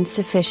had trained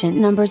sufficient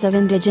numbers of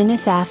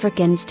indigenous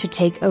Africans to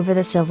take over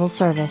the civil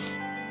service.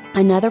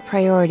 Another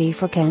priority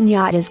for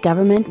Kenyatta's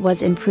government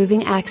was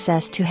improving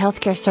access to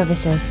healthcare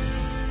services.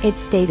 It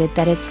stated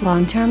that its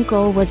long-term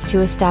goal was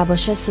to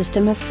establish a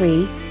system of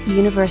free,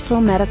 universal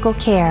medical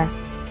care.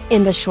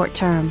 In the short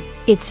term,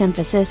 its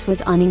emphasis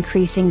was on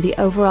increasing the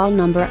overall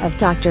number of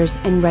doctors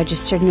and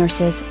registered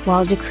nurses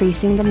while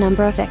decreasing the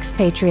number of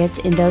expatriates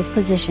in those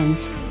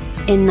positions.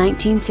 In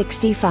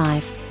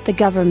 1965, the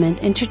government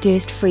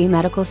introduced free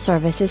medical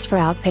services for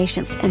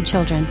outpatients and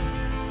children.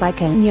 By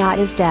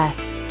Kenyatta's death,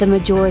 the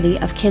majority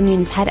of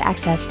Kenyans had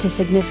access to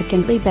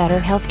significantly better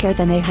healthcare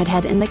than they had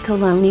had in the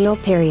colonial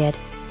period.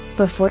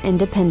 Before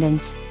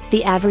independence,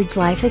 the average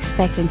life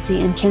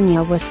expectancy in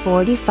Kenya was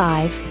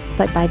 45,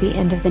 but by the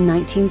end of the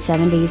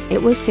 1970s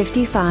it was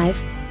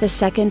 55, the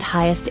second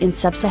highest in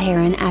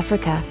sub-Saharan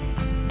Africa.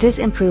 This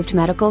improved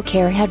medical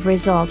care had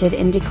resulted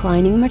in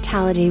declining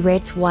mortality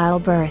rates while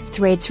birth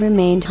rates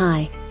remained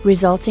high,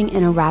 resulting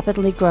in a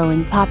rapidly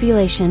growing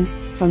population.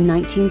 From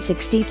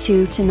 1962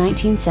 to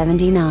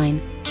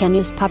 1979,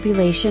 Kenya's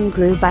population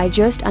grew by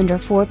just under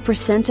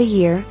 4% a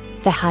year,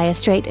 the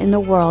highest rate in the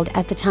world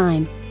at the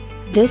time.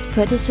 This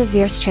put a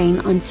severe strain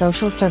on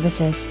social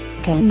services.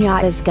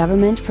 Kenyatta's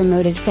government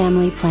promoted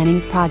family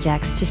planning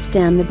projects to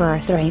stem the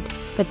birth rate,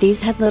 but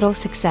these had little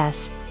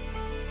success.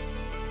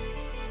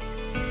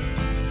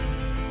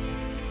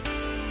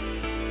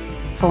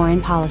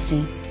 Foreign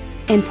policy.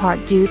 In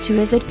part due to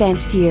his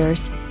advanced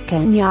years,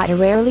 Kenyatta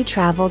rarely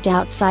traveled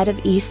outside of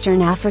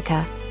Eastern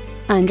Africa.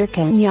 Under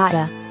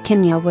Kenyatta,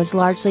 Kenya was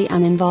largely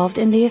uninvolved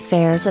in the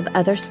affairs of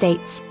other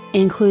states,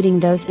 including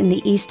those in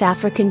the East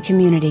African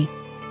community.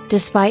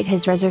 Despite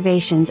his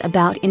reservations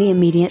about any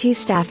immediate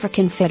East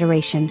African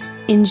Federation,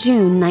 in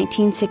June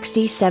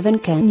 1967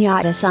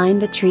 Kenyatta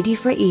signed the Treaty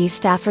for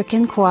East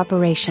African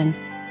Cooperation.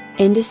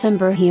 In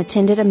December he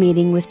attended a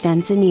meeting with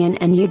Tanzanian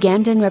and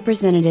Ugandan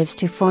representatives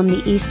to form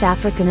the East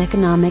African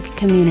Economic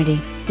Community,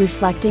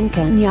 reflecting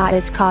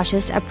Kenyatta's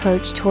cautious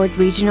approach toward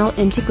regional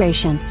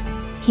integration.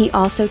 He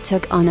also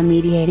took on a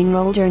mediating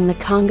role during the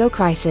Congo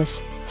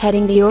crisis,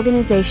 heading the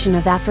Organization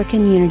of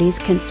African Unity's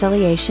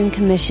Conciliation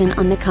Commission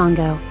on the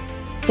Congo.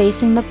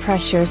 Facing the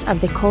pressures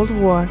of the Cold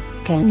War,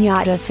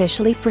 Kenyatta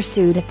officially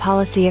pursued a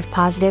policy of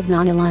positive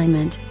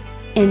non-alignment.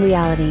 In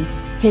reality,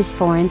 his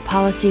foreign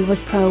policy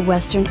was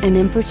pro-Western and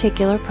in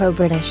particular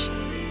pro-British.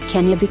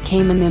 Kenya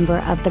became a member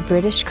of the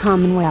British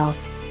Commonwealth,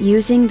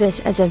 using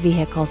this as a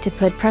vehicle to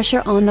put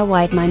pressure on the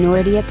white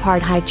minority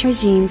apartheid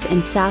regimes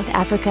in South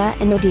Africa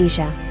and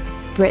Rhodesia.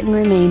 Britain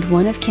remained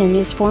one of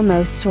Kenya's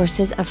foremost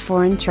sources of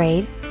foreign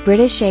trade.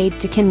 British aid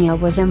to Kenya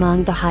was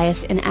among the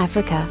highest in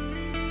Africa.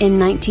 In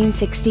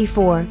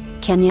 1964,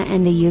 Kenya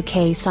and the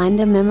UK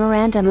signed a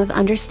Memorandum of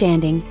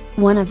Understanding,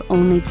 one of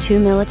only two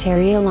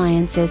military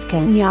alliances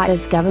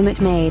Kenyatta's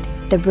government made.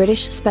 The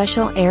British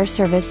Special Air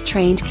Service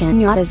trained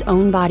Kenyatta's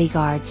own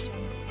bodyguards.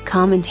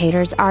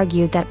 Commentators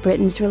argued that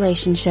Britain's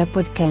relationship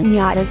with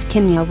Kenyatta's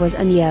Kenya was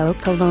a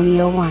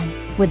neo-colonial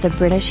one, with the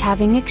British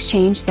having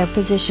exchanged their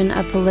position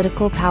of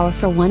political power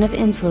for one of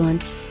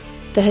influence.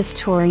 The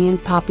historian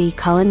Poppy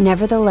Cullen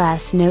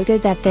nevertheless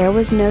noted that there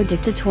was no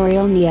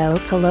dictatorial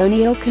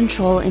neo-colonial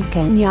control in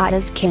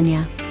Kenyatta's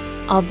Kenya.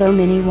 Although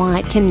many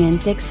white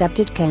Kenyans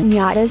accepted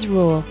Kenyatta's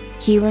rule,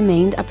 he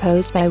remained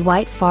opposed by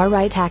white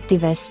far-right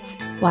activists.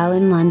 While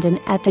in London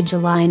at the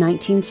July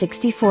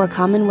 1964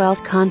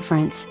 Commonwealth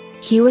Conference,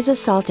 he was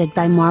assaulted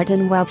by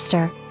Martin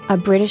Webster, a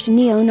British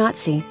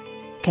neo-Nazi.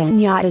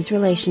 Kenyatta's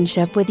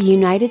relationship with the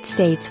United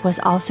States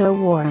was also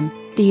warm.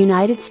 The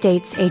United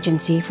States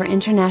Agency for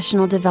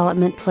International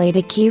Development played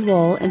a key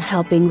role in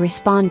helping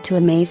respond to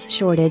a maize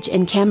shortage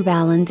in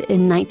Kambaland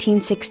in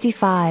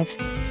 1965.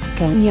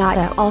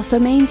 Kenyatta also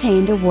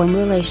maintained a warm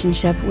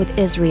relationship with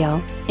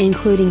Israel,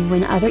 including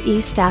when other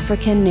East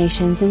African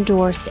nations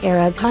endorsed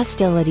Arab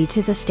hostility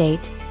to the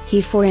state.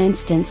 He for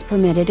instance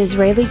permitted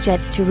Israeli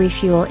jets to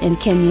refuel in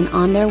Kenya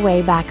on their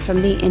way back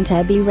from the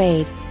Entebbe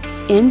raid.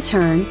 In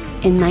turn,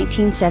 in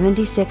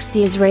 1976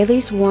 the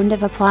Israelis warned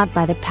of a plot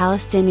by the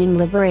Palestinian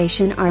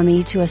Liberation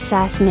Army to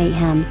assassinate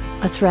him,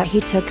 a threat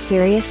he took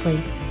seriously.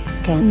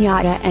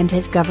 Kenyatta and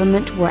his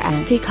government were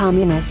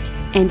anti-communist,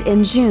 and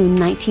in June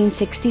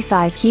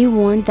 1965 he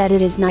warned that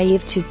it is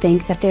naive to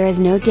think that there is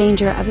no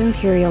danger of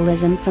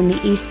imperialism from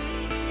the East.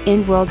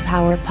 In world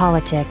power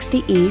politics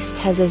the East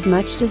has as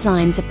much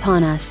designs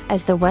upon us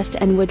as the West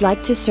and would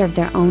like to serve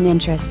their own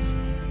interests.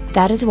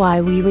 That is why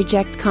we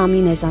reject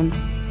communism.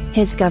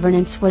 His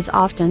governance was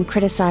often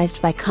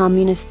criticized by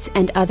communists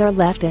and other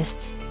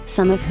leftists,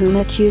 some of whom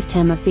accused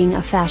him of being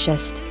a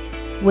fascist.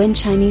 When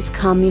Chinese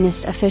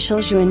Communist official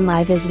Zhou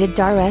Enlai visited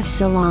Dar es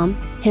Salaam,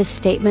 his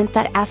statement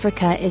that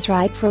Africa is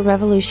ripe for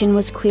revolution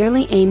was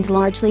clearly aimed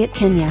largely at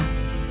Kenya.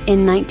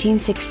 In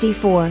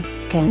 1964,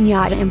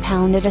 Kenyatta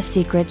impounded a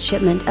secret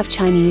shipment of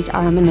Chinese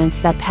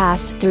armaments that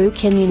passed through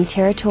Kenyan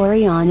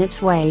territory on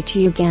its way to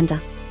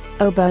Uganda.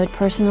 Obote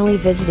personally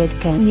visited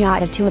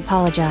Kenyatta to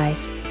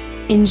apologize.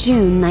 In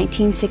June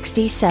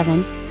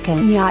 1967,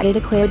 Kenyatta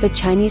declared the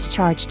Chinese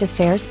chargé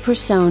d'affaires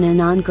persona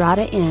non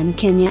grata in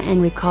Kenya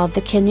and recalled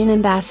the Kenyan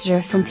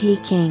ambassador from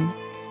Peking.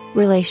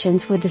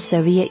 Relations with the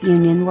Soviet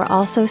Union were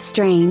also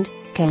strained.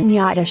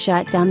 Kenyatta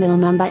shut down the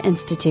Lumumba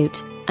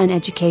Institute, an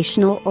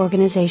educational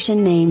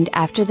organization named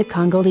after the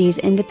Congolese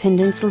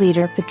independence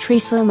leader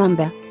Patrice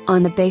Lumumba,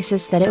 on the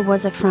basis that it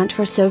was a front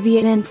for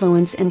Soviet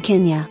influence in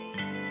Kenya.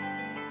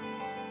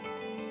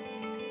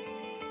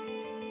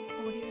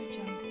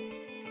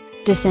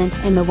 Dissent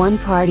and the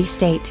one-party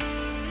state.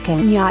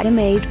 Kenyatta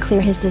made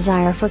clear his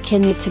desire for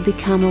Kenya to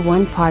become a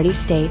one-party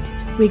state,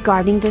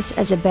 regarding this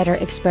as a better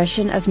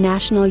expression of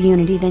national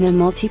unity than a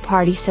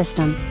multi-party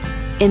system.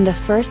 In the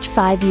first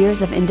 5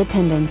 years of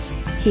independence,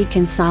 he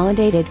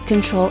consolidated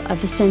control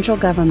of the central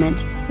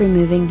government,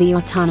 removing the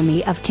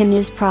autonomy of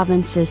Kenya's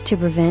provinces to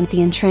prevent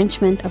the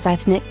entrenchment of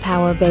ethnic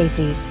power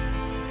bases.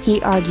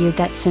 He argued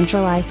that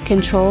centralized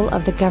control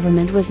of the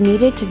government was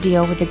needed to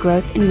deal with the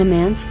growth in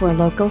demands for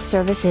local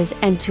services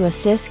and to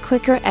assist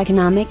quicker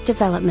economic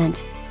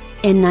development.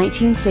 In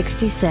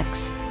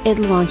 1966, it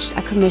launched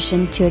a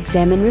commission to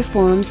examine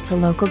reforms to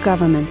local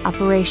government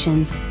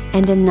operations,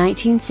 and in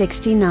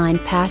 1969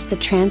 passed the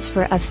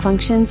Transfer of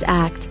Functions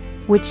Act,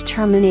 which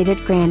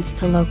terminated grants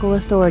to local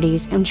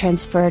authorities and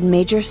transferred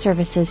major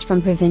services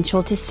from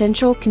provincial to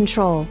central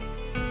control.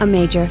 A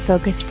major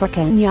focus for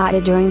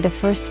Kenyatta during the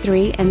first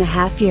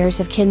 3.5 years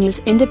of Kenya's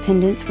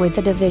independence were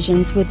the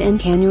divisions within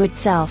Kenya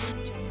itself.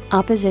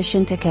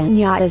 Opposition to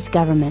Kenyatta's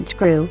government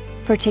grew,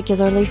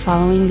 particularly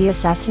following the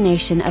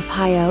assassination of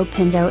Pio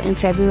Pinto in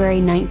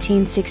February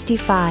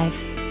 1965.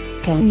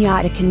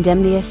 Kenyatta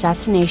condemned the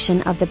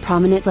assassination of the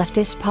prominent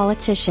leftist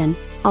politician,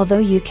 although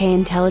UK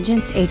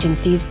intelligence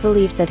agencies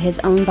believed that his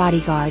own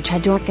bodyguard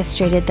had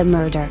orchestrated the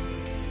murder.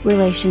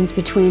 Relations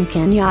between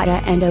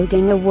Kenyatta and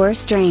Odinga were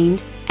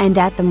strained, and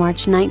at the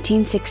March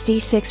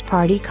 1966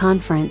 party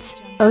conference,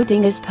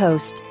 Odinga's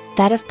post,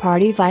 that of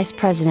party vice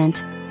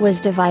president,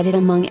 was divided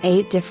among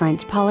 8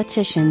 different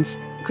politicians,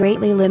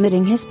 greatly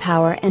limiting his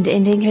power and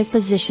ending his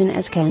position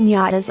as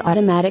Kenyatta's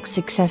automatic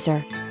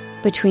successor.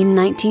 Between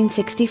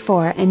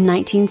 1964 and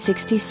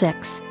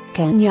 1966,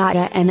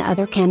 Kenyatta and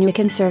other Kenya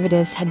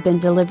conservatives had been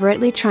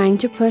deliberately trying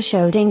to push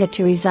Odinga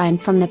to resign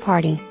from the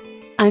party.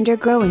 Under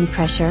growing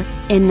pressure,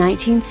 in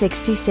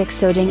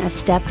 1966 Odinga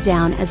stepped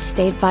down as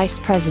state vice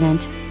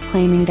president,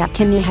 claiming that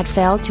Kenya had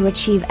failed to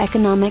achieve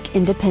economic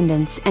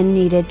independence and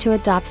needed to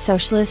adopt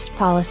socialist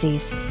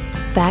policies.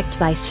 Backed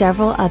by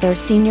several other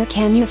senior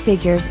Kenya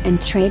figures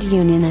and trade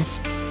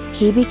unionists,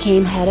 he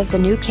became head of the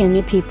new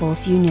Kenya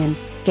People's Union,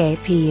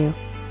 KPU.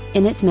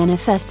 In its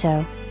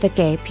manifesto, the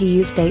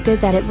KPU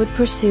stated that it would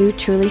pursue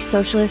truly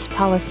socialist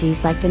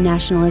policies like the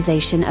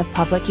nationalization of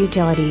public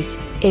utilities.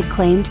 It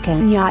claimed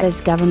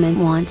Kenyatta's government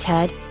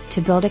wanted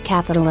to build a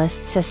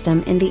capitalist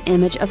system in the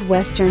image of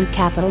Western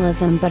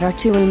capitalism but are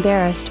too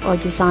embarrassed or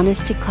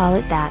dishonest to call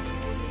it that.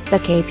 The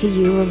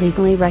KPU were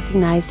legally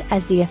recognized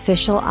as the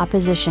official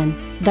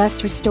opposition,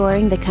 thus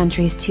restoring the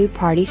country's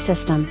two-party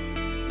system.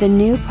 The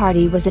new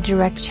party was a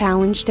direct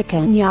challenge to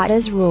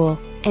Kenyatta's rule,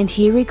 and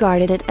he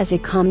regarded it as a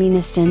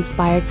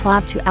communist-inspired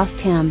plot to oust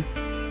him.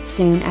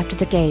 Soon after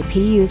the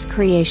KPU's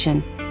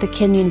creation, the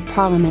Kenyan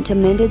parliament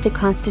amended the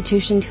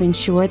constitution to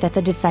ensure that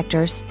the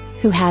defectors,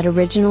 who had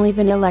originally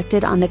been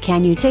elected on the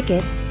KANU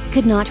ticket,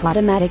 could not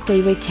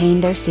automatically retain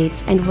their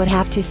seats and would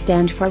have to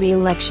stand for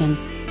re-election.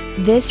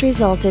 This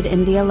resulted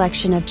in the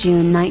election of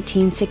June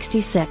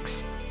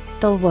 1966.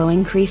 The Luo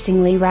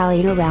increasingly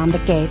rallied around the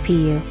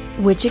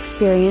KPU, which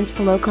experienced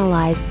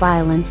localized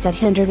violence that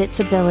hindered its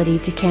ability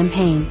to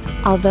campaign,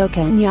 although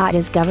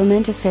Kenyatta's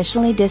government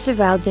officially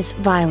disavowed this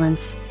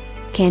violence.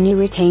 KANU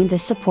retained the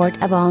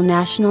support of all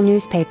national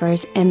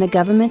newspapers and the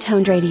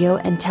government-owned radio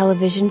and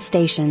television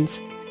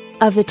stations.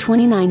 Of the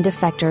 29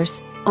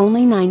 defectors,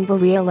 only 9 were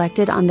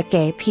re-elected on the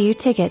KPU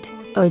ticket.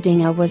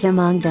 Odinga was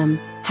among them,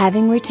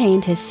 having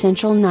retained his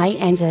central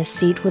Nyanza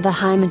seat with a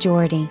high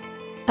majority.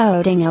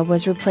 Odinga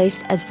was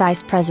replaced as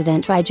vice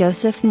president by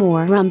Joseph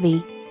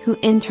Morumbi, who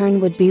in turn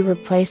would be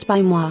replaced by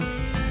Mwa.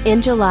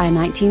 In July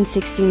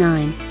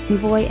 1969,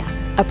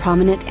 Mboya, a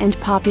prominent and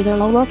popular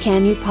Luo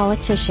KANU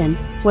politician,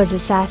 was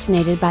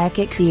assassinated by a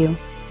Kikuyu.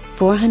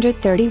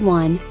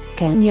 431,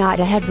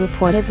 Kenyatta had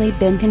reportedly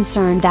been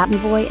concerned that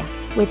Mboya,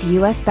 with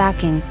U.S.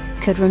 backing,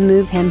 could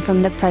remove him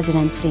from the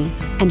presidency,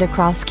 and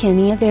across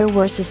Kenya there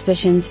were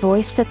suspicions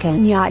voiced that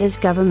Kenyatta's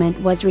government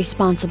was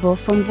responsible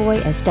for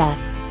Mboya's death.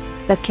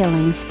 The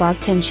killing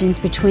sparked tensions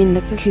between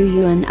the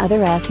Kikuyu and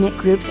other ethnic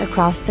groups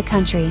across the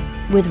country,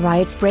 with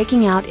riots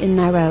breaking out in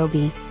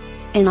Nairobi.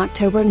 In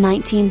October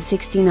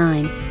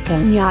 1969,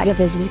 Kenyatta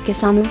visited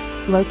Kisumu,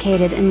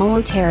 located in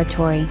Molo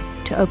territory,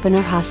 to open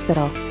her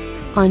hospital.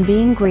 On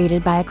being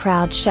greeted by a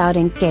crowd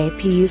shouting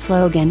KPU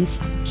slogans,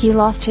 he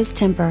lost his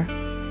temper.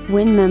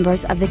 When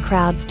members of the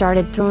crowd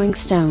started throwing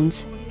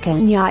stones,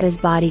 Kenyatta's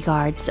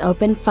bodyguards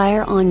opened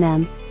fire on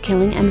them,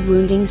 killing and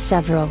wounding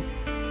several.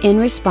 In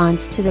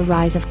response to the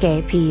rise of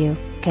KPU,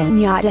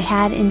 Kenyatta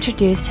had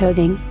introduced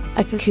Oathing,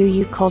 a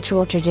Kikuyu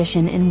cultural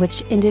tradition in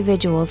which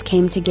individuals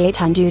came to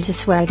Gatundu to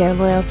swear their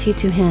loyalty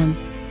to him.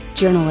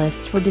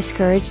 Journalists were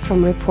discouraged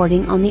from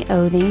reporting on the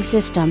oathing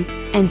system,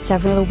 and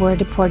several were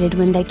deported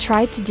when they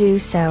tried to do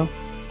so.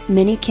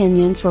 Many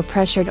Kenyans were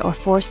pressured or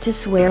forced to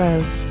swear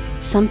oaths,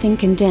 something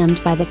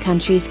condemned by the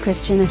country's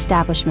Christian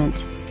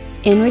establishment.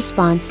 In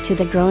response to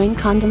the growing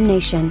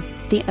condemnation,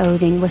 the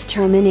oathing was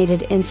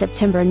terminated in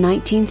September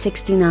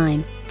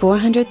 1969,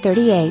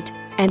 438,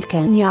 and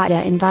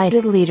Kenyatta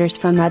invited leaders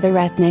from other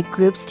ethnic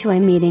groups to a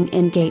meeting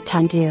in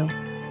Gatundu.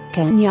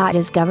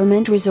 Kenyatta's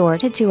government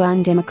resorted to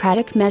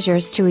undemocratic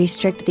measures to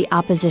restrict the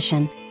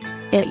opposition.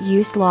 It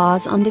used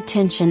laws on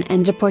detention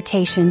and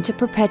deportation to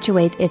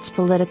perpetuate its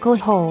political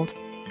hold.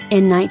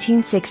 In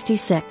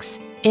 1966,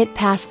 it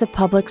passed the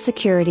Public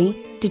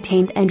Security,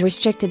 Detained and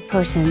Restricted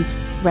Persons,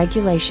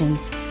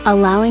 regulations,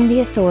 allowing the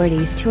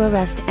authorities to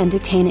arrest and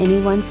detain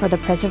anyone for the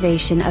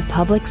preservation of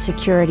public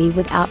security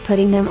without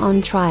putting them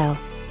on trial.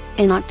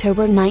 In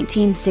October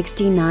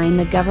 1969,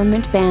 the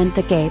government banned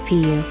the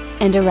KPU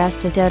and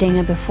arrested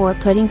Odinga before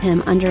putting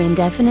him under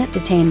indefinite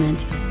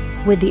detainment.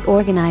 With the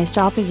organized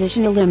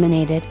opposition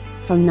eliminated,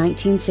 from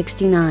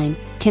 1969,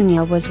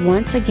 Kenya was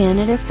once again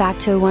a de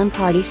facto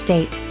one-party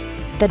state.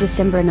 The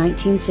December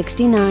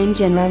 1969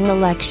 general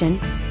election,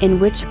 in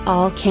which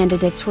all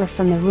candidates were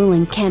from the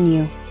ruling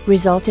KANU,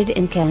 resulted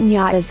in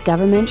Kenyatta's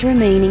government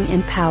remaining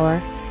in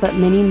power, but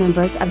many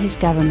members of his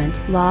government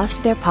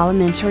lost their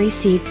parliamentary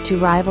seats to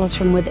rivals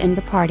from within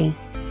the party.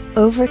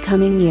 Over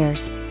coming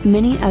years,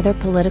 many other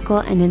political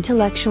and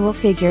intellectual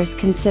figures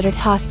considered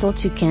hostile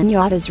to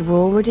Kenyatta's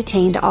rule were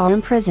detained or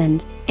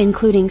imprisoned,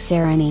 including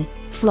Sereni,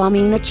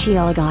 Flamina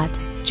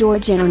Chialagat,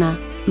 George Inona,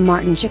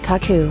 Martin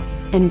Chikaku,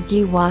 and Guy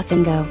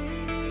Wathingo.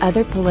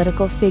 Other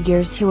political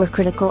figures who were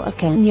critical of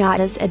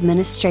Kenyatta's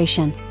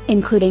administration,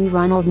 including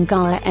Ronald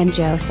Ngala and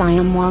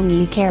Josiah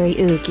Mwangi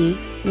Kariuki,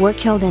 were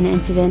killed in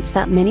incidents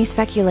that many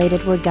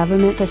speculated were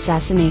government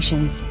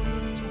assassinations.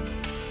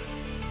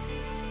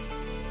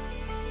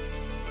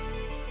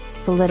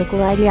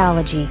 Political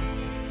ideology.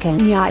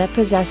 Kenyatta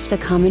possessed a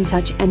common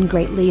touch and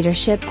great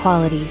leadership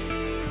qualities.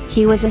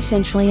 He was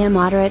essentially a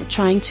moderate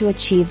trying to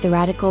achieve the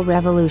radical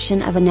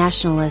revolution of a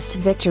nationalist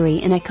victory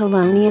in a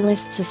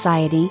colonialist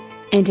society,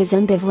 and his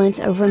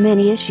ambivalence over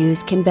many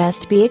issues can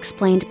best be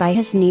explained by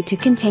his need to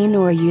contain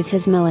or use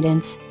his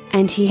militants,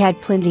 and he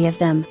had plenty of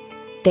them.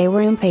 They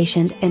were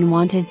impatient and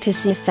wanted to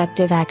see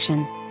effective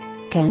action.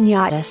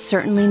 Kenyatta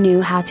certainly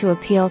knew how to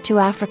appeal to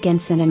African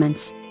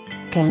sentiments.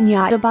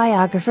 Kenyatta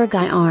biographer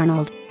Guy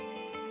Arnold.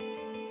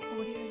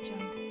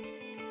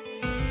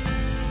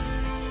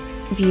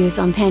 Views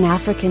on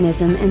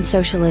Pan-Africanism and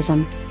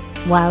Socialism.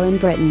 While in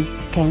Britain,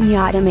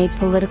 Kenyatta made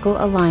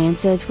political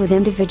alliances with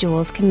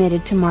individuals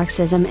committed to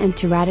Marxism and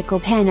to radical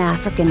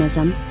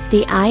Pan-Africanism,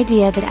 the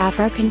idea that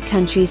African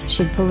countries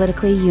should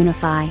politically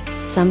unify.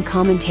 Some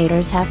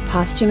commentators have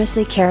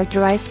posthumously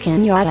characterized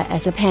Kenyatta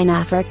as a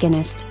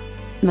Pan-Africanist.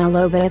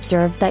 Maloba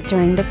observed that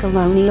during the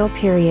colonial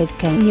period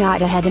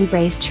Kenyatta had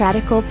embraced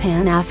radical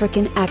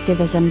Pan-African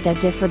activism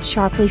that differed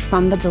sharply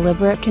from the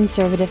deliberate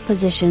conservative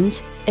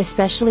positions,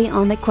 especially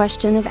on the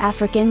question of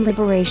African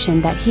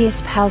liberation that he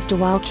espoused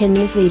while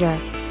Kenya's leader.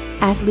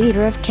 As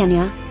leader of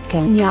Kenya,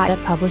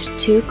 Kenyatta published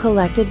 2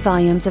 collected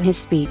volumes of his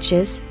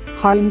speeches,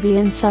 Harambee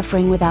and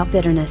Suffering Without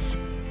Bitterness.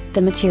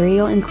 The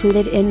material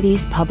included in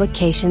these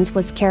publications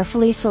was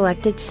carefully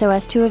selected so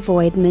as to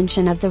avoid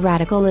mention of the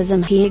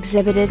radicalism he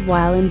exhibited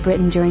while in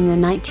Britain during the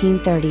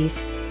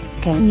 1930s.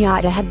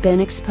 Kenyatta had been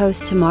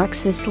exposed to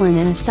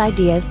Marxist-Leninist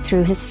ideas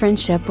through his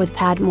friendship with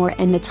Padmore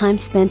and the time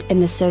spent in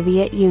the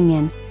Soviet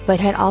Union, but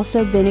had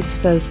also been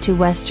exposed to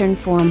Western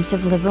forms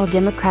of liberal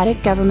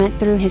democratic government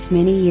through his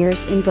many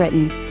years in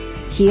Britain.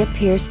 He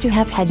appears to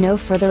have had no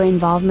further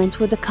involvement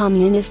with the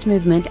communist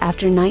movement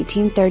after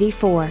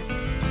 1934.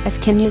 As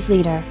Kenya's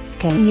leader,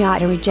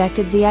 Kenyatta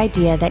rejected the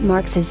idea that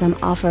Marxism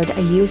offered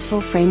a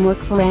useful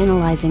framework for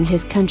analyzing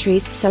his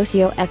country's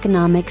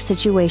socio-economic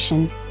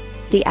situation.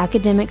 The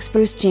academics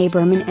Bruce J.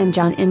 Berman and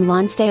John M.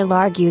 Lonsdale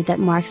argued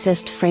that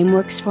Marxist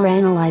frameworks for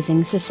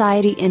analyzing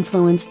society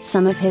influenced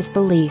some of his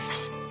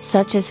beliefs,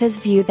 such as his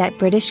view that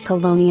British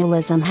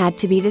colonialism had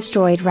to be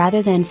destroyed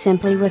rather than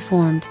simply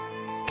reformed.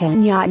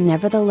 Kenyatta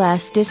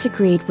nevertheless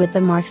disagreed with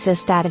the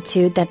Marxist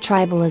attitude that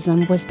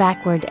tribalism was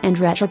backward and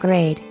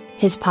retrograde.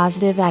 His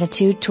positive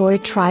attitude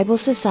toward tribal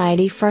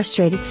society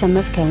frustrated some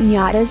of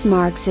Kenyatta's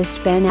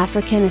Marxist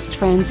Pan-Africanist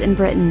friends in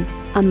Britain,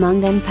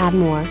 among them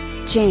Padmore,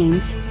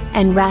 James,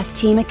 and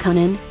Rusty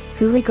McCunnan,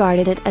 who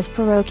regarded it as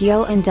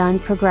parochial and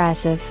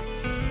unprogressive.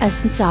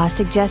 Mzee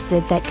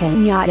suggested that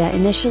Kenyatta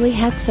initially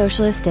had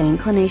socialist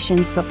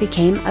inclinations but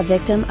became a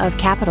victim of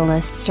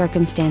capitalist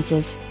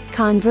circumstances.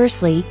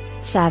 Conversely,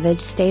 Savage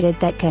stated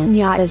that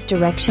Kenyatta's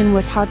direction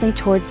was hardly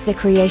towards the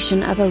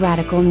creation of a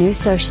radical new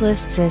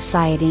socialist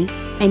society,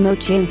 and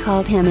Mochian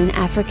called him an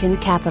African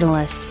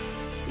capitalist.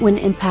 When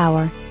in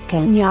power,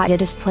 Kenyatta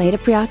displayed a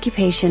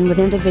preoccupation with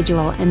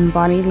individual and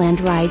Mbari land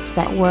rights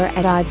that were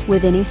at odds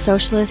with any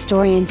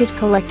socialist-oriented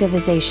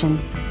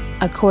collectivization.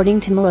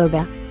 According to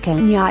Maloba,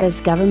 Kenyatta's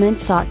government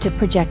sought to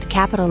project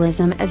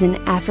capitalism as an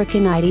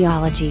African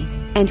ideology,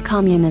 and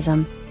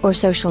communism, or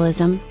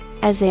socialism,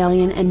 as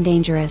alien and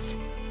dangerous.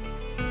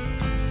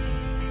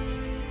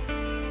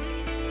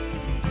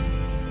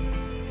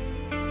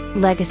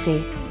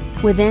 Legacy.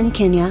 Within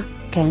Kenya,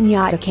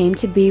 Kenyatta came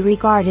to be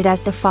regarded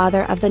as the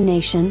father of the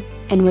nation,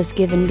 and was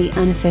given the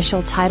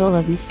unofficial title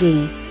of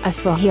Mzee, a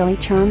Swahili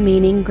term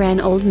meaning grand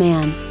old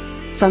man.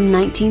 From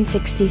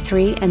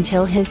 1963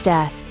 until his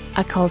death,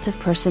 a cult of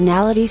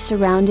personality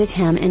surrounded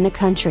him in the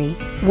country,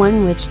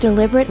 one which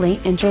deliberately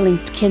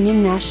interlinked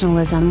Kenyan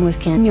nationalism with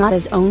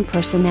Kenyatta's own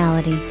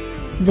personality.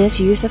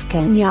 This use of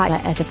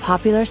Kenyatta as a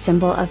popular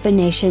symbol of the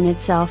nation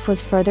itself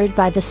was furthered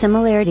by the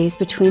similarities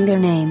between their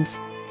names.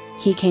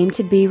 He came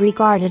to be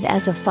regarded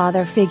as a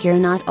father figure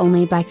not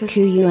only by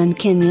Kikuyu and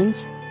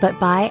Kenyans, but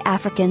by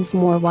Africans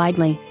more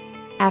widely.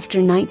 After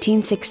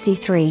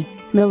 1963,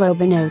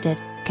 Maloba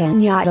noted,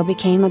 Kenyatta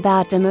became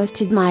about the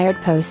most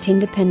admired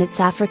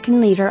post-independence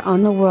African leader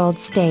on the world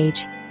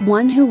stage,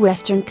 one who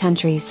Western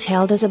countries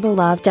hailed as a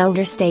beloved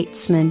elder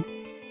statesman.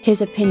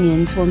 His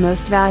opinions were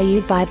most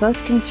valued by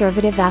both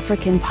conservative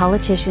African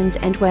politicians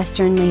and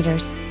Western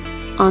leaders.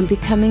 On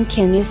becoming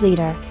Kenya's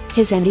leader,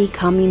 his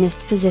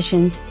anti-communist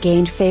positions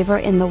gained favor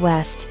in the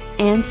West,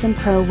 and some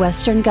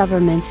pro-Western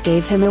governments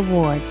gave him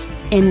awards.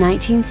 In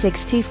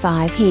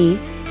 1965 he,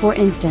 for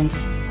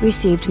instance,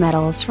 received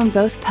medals from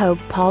both Pope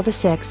Paul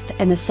VI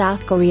and the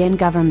South Korean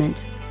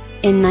government.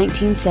 In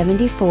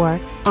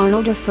 1974,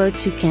 Arnold referred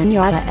to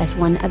Kenyatta as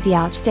one of the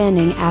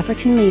outstanding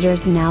African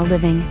leaders now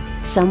living,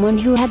 someone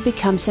who had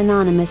become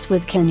synonymous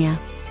with Kenya.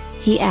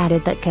 He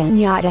added that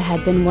Kenyatta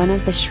had been one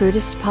of the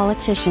shrewdest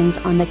politicians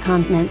on the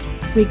continent,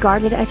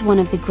 regarded as one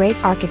of the great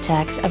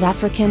architects of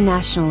African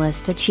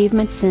nationalist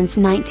achievement since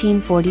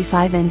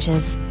 1945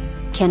 inches.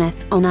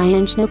 Kenneth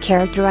Onyango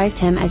characterized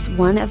him as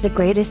one of the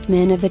greatest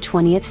men of the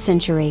 20th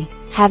century,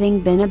 having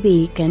been a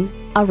beacon,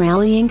 a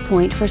rallying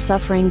point for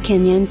suffering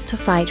Kenyans to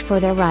fight for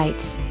their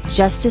rights,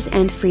 justice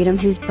and freedom,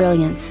 whose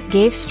brilliance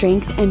gave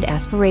strength and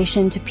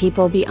aspiration to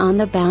people beyond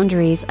the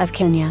boundaries of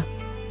Kenya.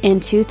 In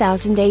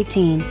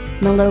 2018,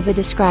 Maloba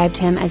described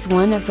him as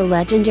one of the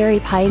legendary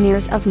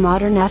pioneers of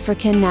modern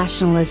African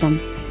nationalism.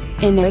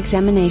 In their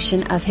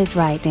examination of his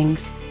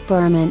writings,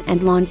 Berman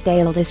and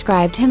Lonsdale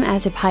described him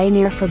as a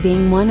pioneer for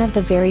being one of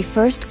the very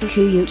first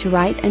Kikuyu to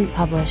write and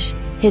publish.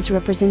 His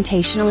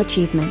representational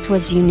achievement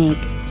was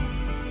unique.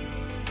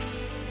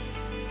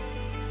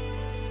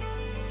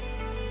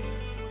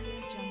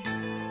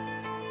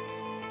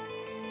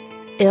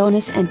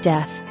 Illness and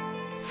death.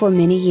 For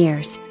many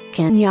years,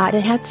 Kenyatta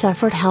had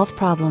suffered health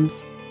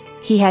problems.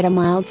 He had a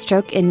mild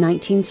stroke in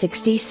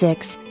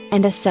 1966,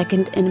 and a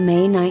second in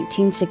May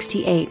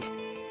 1968.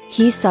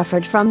 He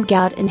suffered from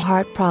gout and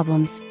heart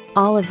problems,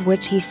 all of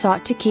which he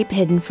sought to keep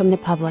hidden from the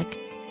public.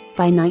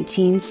 By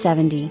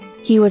 1970,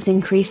 he was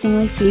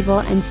increasingly feeble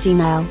and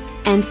senile,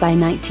 and by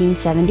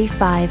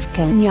 1975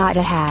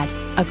 Kenyatta had,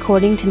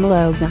 according to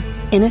Maloba,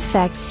 in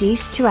effect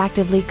ceased to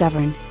actively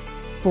govern.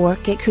 Four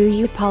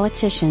Kikuyu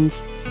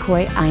politicians,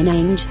 Koi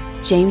Ainange,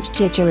 James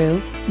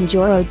Gicheru,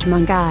 Njoro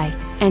Tmungai,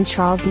 and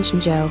Charles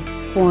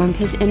Nchinjo, formed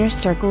his inner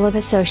circle of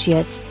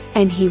associates,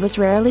 and he was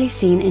rarely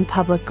seen in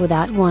public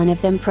without one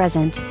of them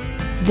present.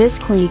 This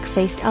clique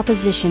faced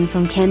opposition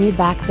from Kenya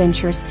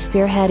backbenchers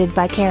spearheaded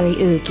by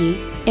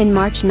Kariuki. In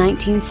March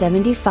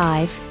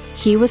 1975,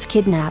 he was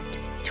kidnapped,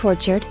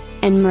 tortured,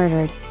 and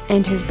murdered,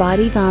 and his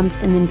body dumped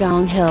in the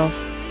Ngong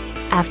Hills.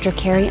 After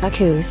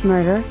Kariuki's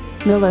murder,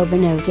 Maloba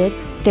noted,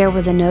 there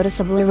was a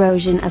noticeable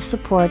erosion of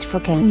support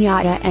for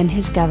Kenyatta and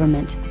his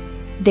government.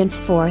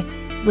 Thenceforth,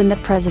 when the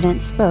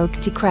president spoke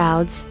to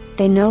crowds,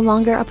 they no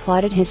longer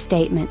applauded his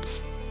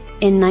statements.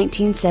 In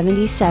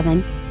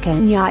 1977,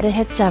 Kenyatta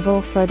had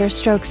several further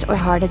strokes or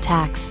heart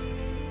attacks.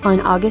 On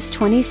August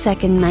 22,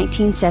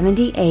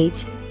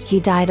 1978, he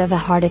died of a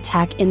heart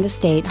attack in the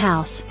State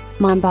House,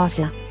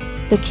 Mombasa.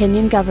 The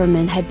Kenyan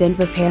government had been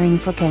preparing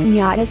for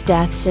Kenyatta's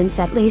death since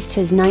at least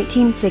his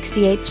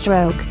 1968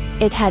 stroke.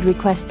 It had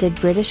requested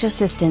British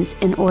assistance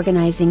in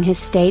organising his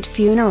state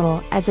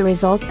funeral as a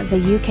result of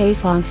the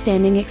UK's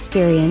long-standing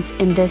experience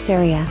in this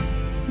area.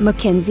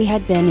 Mackenzie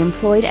had been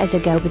employed as a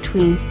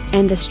go-between,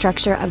 and the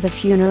structure of the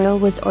funeral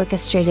was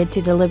orchestrated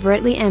to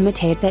deliberately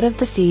imitate that of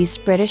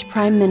deceased British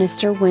Prime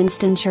Minister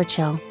Winston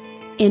Churchill.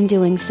 In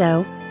doing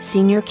so,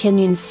 senior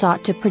Kenyans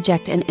sought to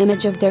project an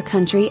image of their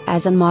country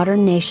as a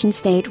modern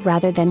nation-state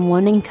rather than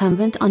one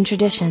incumbent on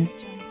tradition.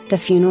 The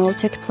funeral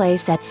took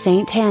place at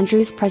St.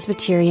 Andrew's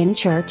Presbyterian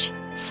Church,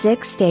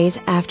 6 days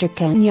after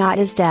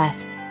Kenyatta's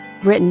death.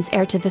 Britain's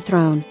heir to the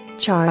throne,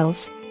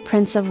 Charles,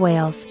 Prince of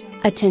Wales,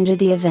 attended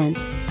the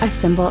event, a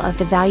symbol of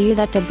the value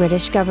that the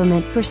British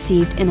government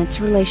perceived in its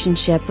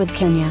relationship with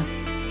Kenya.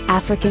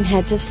 African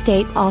heads of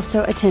state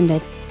also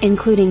attended,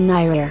 including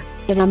Nyerere,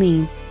 Idi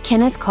Amin,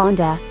 Kenneth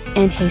Kaunda,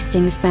 and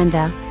Hastings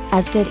Banda,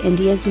 as did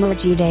India's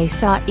Murji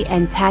Desai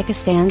and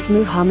Pakistan's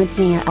Muhammad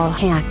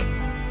Zia-ul-Haq.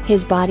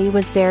 His body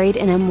was buried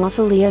in a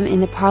mausoleum in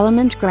the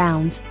Parliament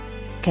grounds.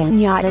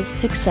 Kenyatta's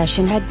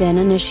succession had been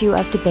an issue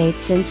of debate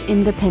since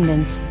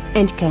independence,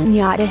 and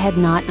Kenyatta had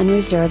not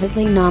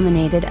unreservedly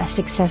nominated a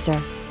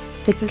successor.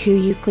 The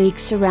Kikuyu clique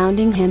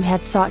surrounding him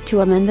had sought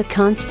to amend the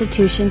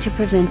constitution to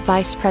prevent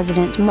Vice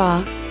President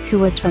Mzee, who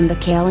was from the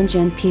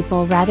Kalenjin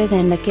people rather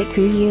than the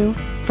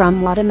Kikuyu,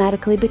 from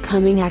automatically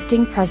becoming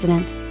acting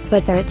president,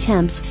 but their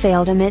attempts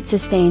failed amid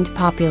sustained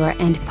popular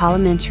and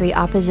parliamentary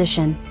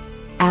opposition.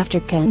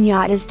 After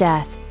Kenyatta's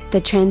death, the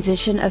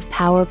transition of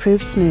power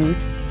proved smooth,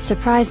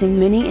 surprising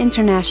many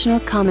international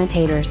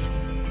commentators.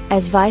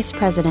 As vice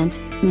president,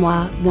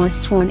 Mzee was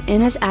sworn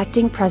in as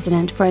acting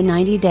president for a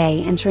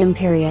 90-day interim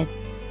period.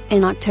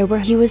 In October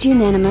he was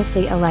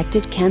unanimously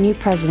elected Kenya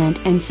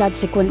president and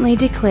subsequently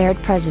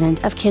declared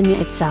president of Kenya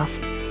itself.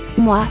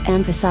 Mzee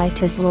emphasized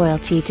his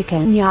loyalty to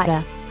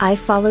Kenyatta. I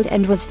followed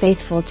and was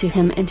faithful to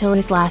him until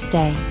his last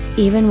day,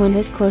 even when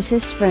his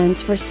closest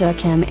friends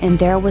forsook him, and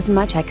there was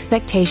much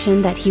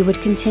expectation that he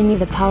would continue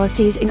the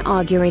policies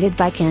inaugurated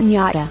by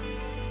Kenyatta.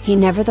 He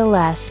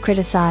nevertheless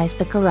criticized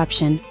the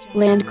corruption,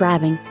 land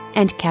grabbing,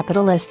 and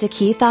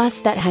capitalistic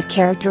ethos that had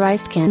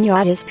characterized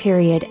Kenyatta's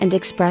period and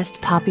expressed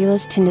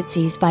populist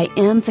tendencies by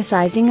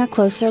emphasizing a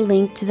closer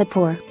link to the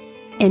poor.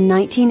 In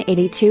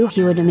 1982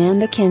 he would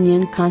amend the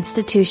Kenyan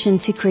constitution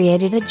to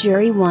create a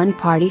jury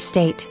one-party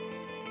state.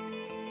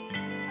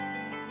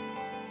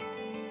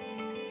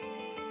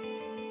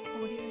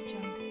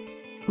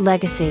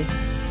 Legacy.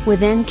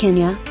 Within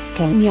Kenya,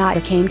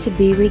 Kenyatta came to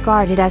be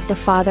regarded as the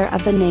father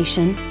of the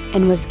nation,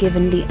 and was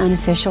given the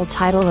unofficial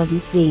title of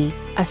Mzee,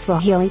 a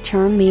Swahili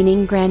term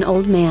meaning grand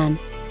old man.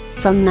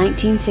 From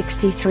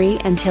 1963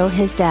 until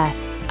his death,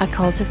 a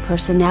cult of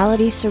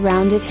personality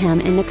surrounded him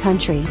in the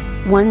country,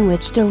 one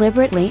which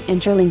deliberately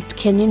interlinked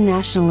Kenyan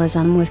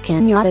nationalism with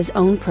Kenyatta's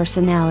own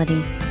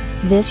personality.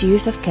 This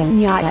use of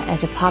Kenyatta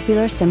as a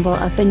popular symbol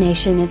of the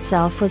nation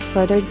itself was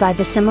furthered by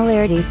the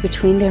similarities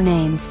between their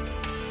names.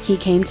 He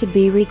came to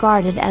be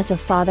regarded as a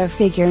father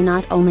figure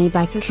not only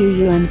by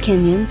Kikuyu and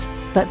Kenyans,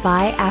 but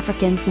by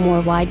Africans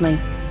more widely.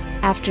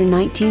 After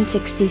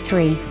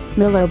 1963,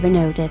 Maloba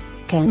noted,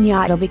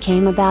 Kenyatta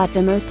became about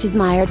the most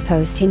admired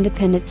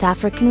post-independence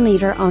African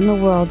leader on the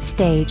world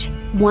stage,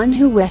 one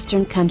who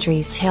Western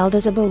countries hailed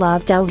as a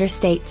beloved elder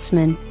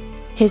statesman.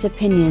 His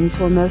opinions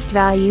were most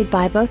valued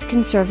by both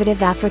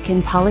conservative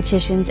African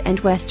politicians and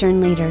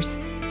Western leaders.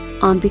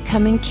 On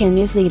becoming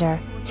Kenya's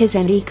leader, his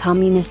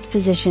anti-communist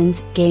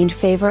positions gained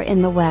favor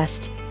in the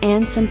West,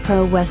 and some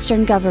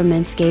pro-Western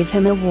governments gave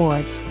him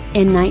awards.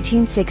 In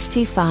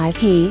 1965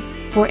 he,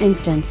 for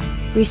instance,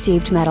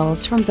 received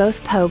medals from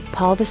both Pope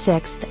Paul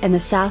VI and the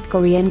South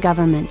Korean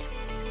government.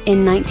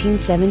 In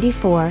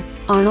 1974,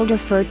 Arnold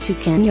referred to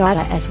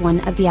Kenyatta as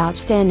one of the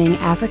outstanding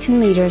African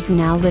leaders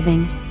now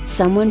living,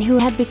 someone who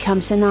had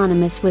become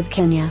synonymous with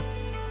Kenya.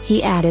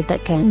 He added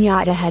that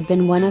Kenyatta had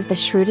been one of the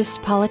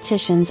shrewdest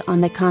politicians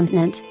on the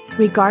continent,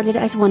 regarded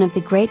as one of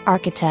the great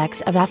architects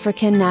of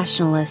African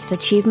nationalist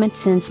achievement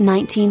since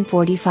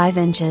 1945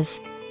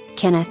 inches.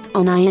 Kenneth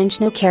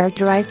Onyenchno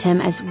characterized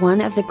him as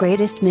one of the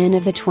greatest men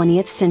of the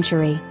 20th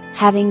century,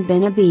 having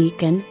been a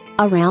beacon,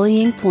 a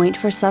rallying point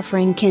for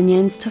suffering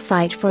Kenyans to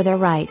fight for their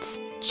rights,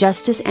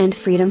 justice and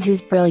freedom,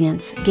 whose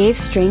brilliance gave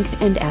strength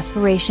and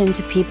aspiration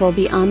to people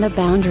beyond the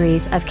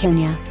boundaries of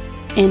Kenya.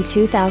 In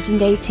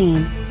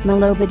 2018,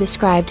 Maloba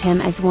described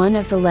him as one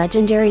of the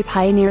legendary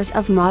pioneers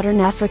of modern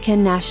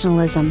African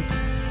nationalism.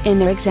 In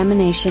their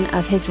examination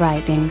of his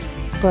writings,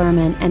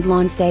 Berman and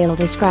Lonsdale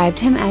described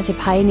him as a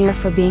pioneer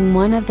for being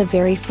one of the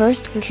very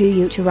first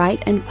Kikuyu to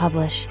write and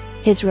publish.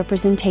 His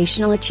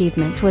representational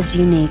achievement was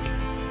unique.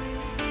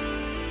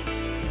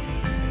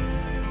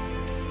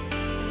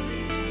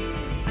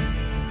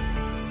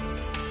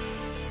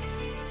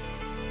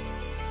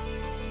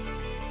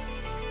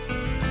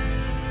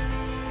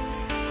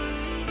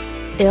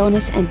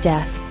 Illness and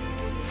death.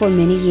 For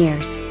many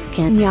years,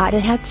 Kenyatta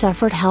had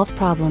suffered health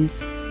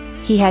problems.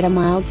 He had a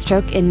mild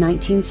stroke in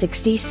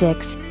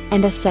 1966,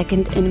 and a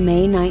second in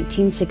May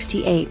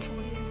 1968.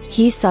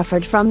 He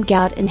suffered from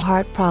gout and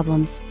heart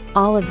problems,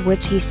 all of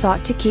which he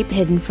sought to keep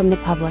hidden from the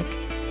public.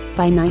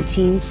 By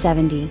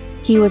 1970,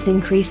 he was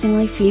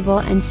increasingly feeble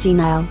and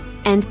senile,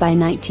 and by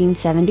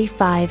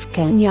 1975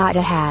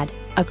 Kenyatta had,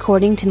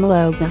 according to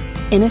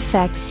Maloba, in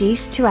effect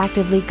ceased to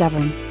actively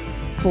govern.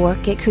 Four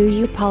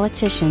Kikuyu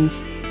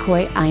politicians,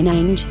 Koi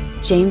Ainange,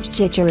 James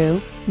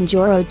Gicheru,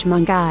 Njoro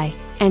Mungai,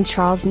 and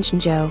Charles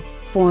Nchinjo,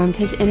 formed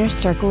his inner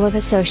circle of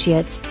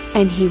associates,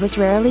 and he was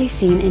rarely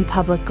seen in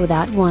public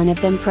without one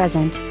of them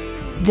present.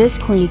 This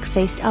clique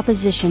faced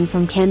opposition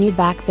from Kenya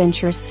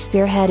backbenchers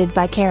spearheaded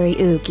by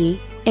Kariuki.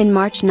 In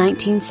March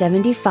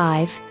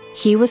 1975,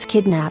 he was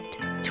kidnapped,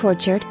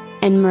 tortured,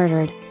 and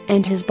murdered,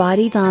 and his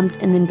body dumped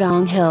in the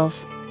Ngong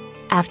Hills.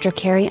 After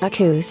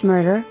Kariuki's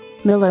murder,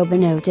 Maloba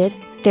noted,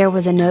 there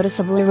was a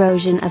noticeable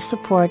erosion of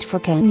support for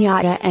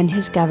Kenyatta and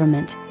his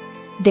government.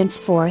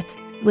 Thenceforth,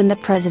 when the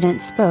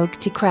president spoke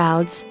to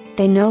crowds,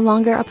 they no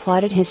longer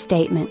applauded his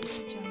statements.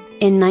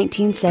 In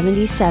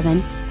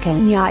 1977,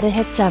 Kenyatta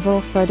had several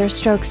further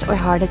strokes or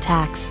heart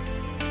attacks.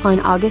 On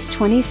August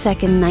 22,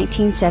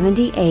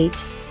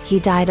 1978, he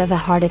died of a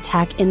heart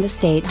attack in the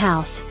State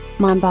House,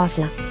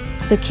 Mombasa.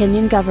 The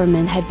Kenyan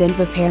government had been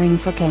preparing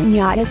for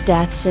Kenyatta's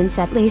death since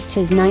at least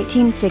his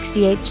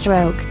 1968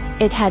 stroke.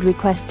 It had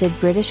requested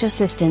British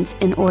assistance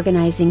in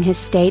organising his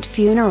state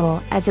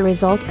funeral as a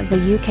result of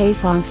the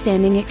UK's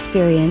long-standing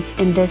experience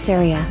in this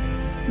area.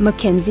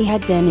 Mackenzie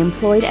had been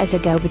employed as a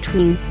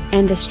go-between,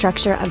 and the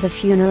structure of the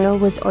funeral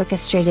was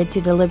orchestrated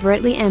to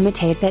deliberately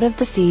imitate that of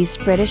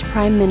deceased British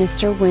Prime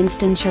Minister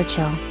Winston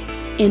Churchill.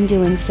 In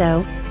doing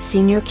so,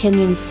 senior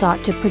Kenyans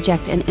sought to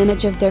project an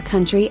image of their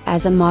country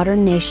as a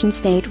modern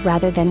nation-state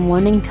rather than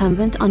one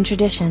incumbent on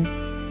tradition.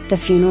 The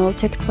funeral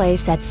took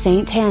place at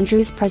St.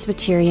 Andrew's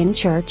Presbyterian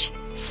Church,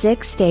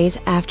 6 days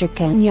after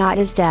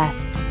Kenyatta's death.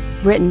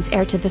 Britain's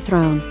heir to the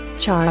throne,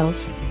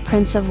 Charles,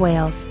 Prince of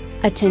Wales,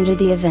 attended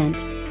the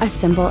event, a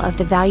symbol of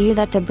the value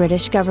that the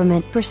British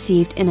government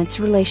perceived in its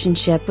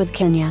relationship with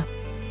Kenya.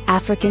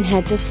 African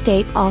heads of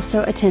state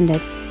also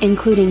attended,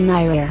 including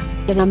Nyerere,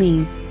 Idi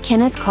Amin,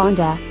 Kenneth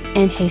Kaunda,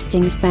 and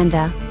Hastings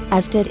Banda,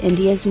 as did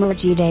India's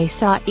Murji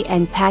Desai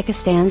and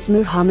Pakistan's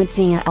Muhammad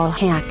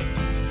Zia-ul-Haq.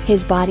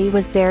 His body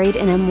was buried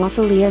in a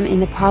mausoleum in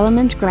the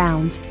Parliament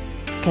grounds.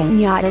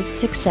 Kenyatta's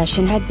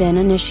succession had been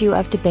an issue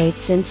of debate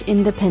since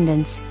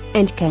independence,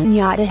 and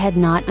Kenyatta had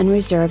not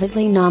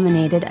unreservedly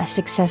nominated a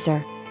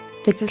successor.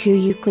 The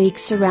Kikuyu clique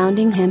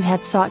surrounding him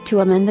had sought to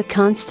amend the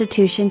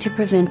constitution to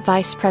prevent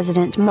Vice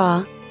President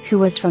Mzee, who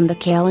was from the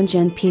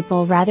Kalenjin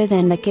people rather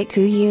than the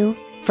Kikuyu,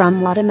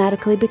 from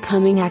automatically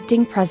becoming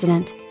acting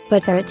president,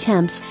 but their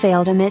attempts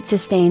failed amid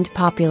sustained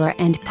popular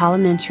and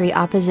parliamentary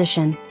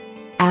opposition.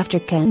 After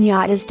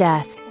Kenyatta's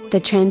death, the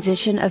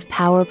transition of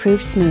power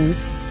proved smooth,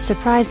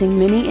 surprising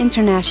many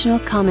international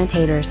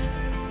commentators.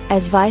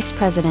 As vice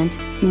president,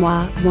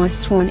 Mzee was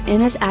sworn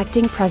in as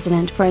acting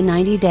president for a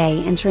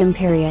 90-day interim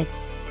period.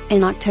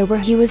 In October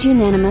he was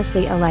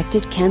unanimously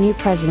elected Kenya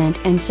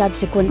president and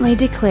subsequently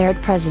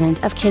declared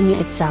president of Kenya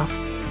itself.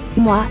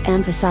 Mzee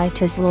emphasized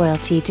his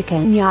loyalty to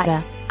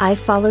Kenyatta. "I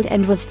followed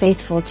and was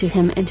faithful to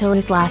him until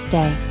his last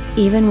day,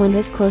 even when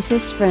his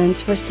closest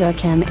friends forsook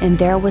him, and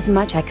there was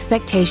much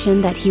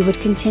expectation that he would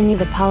continue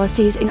the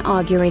policies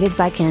inaugurated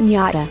by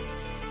Kenyatta."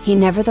 He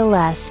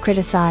nevertheless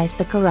criticized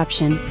the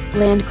corruption,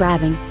 land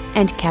grabbing,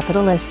 and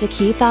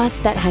capitalistic ethos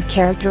that had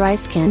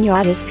characterized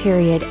Kenyatta's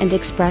period and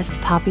expressed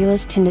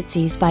populist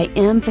tendencies by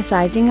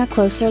emphasizing a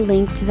closer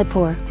link to the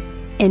poor.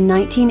 In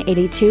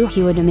 1982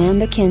 he would amend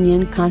the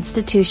Kenyan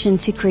constitution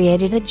to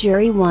create a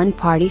jury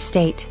one-party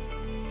state.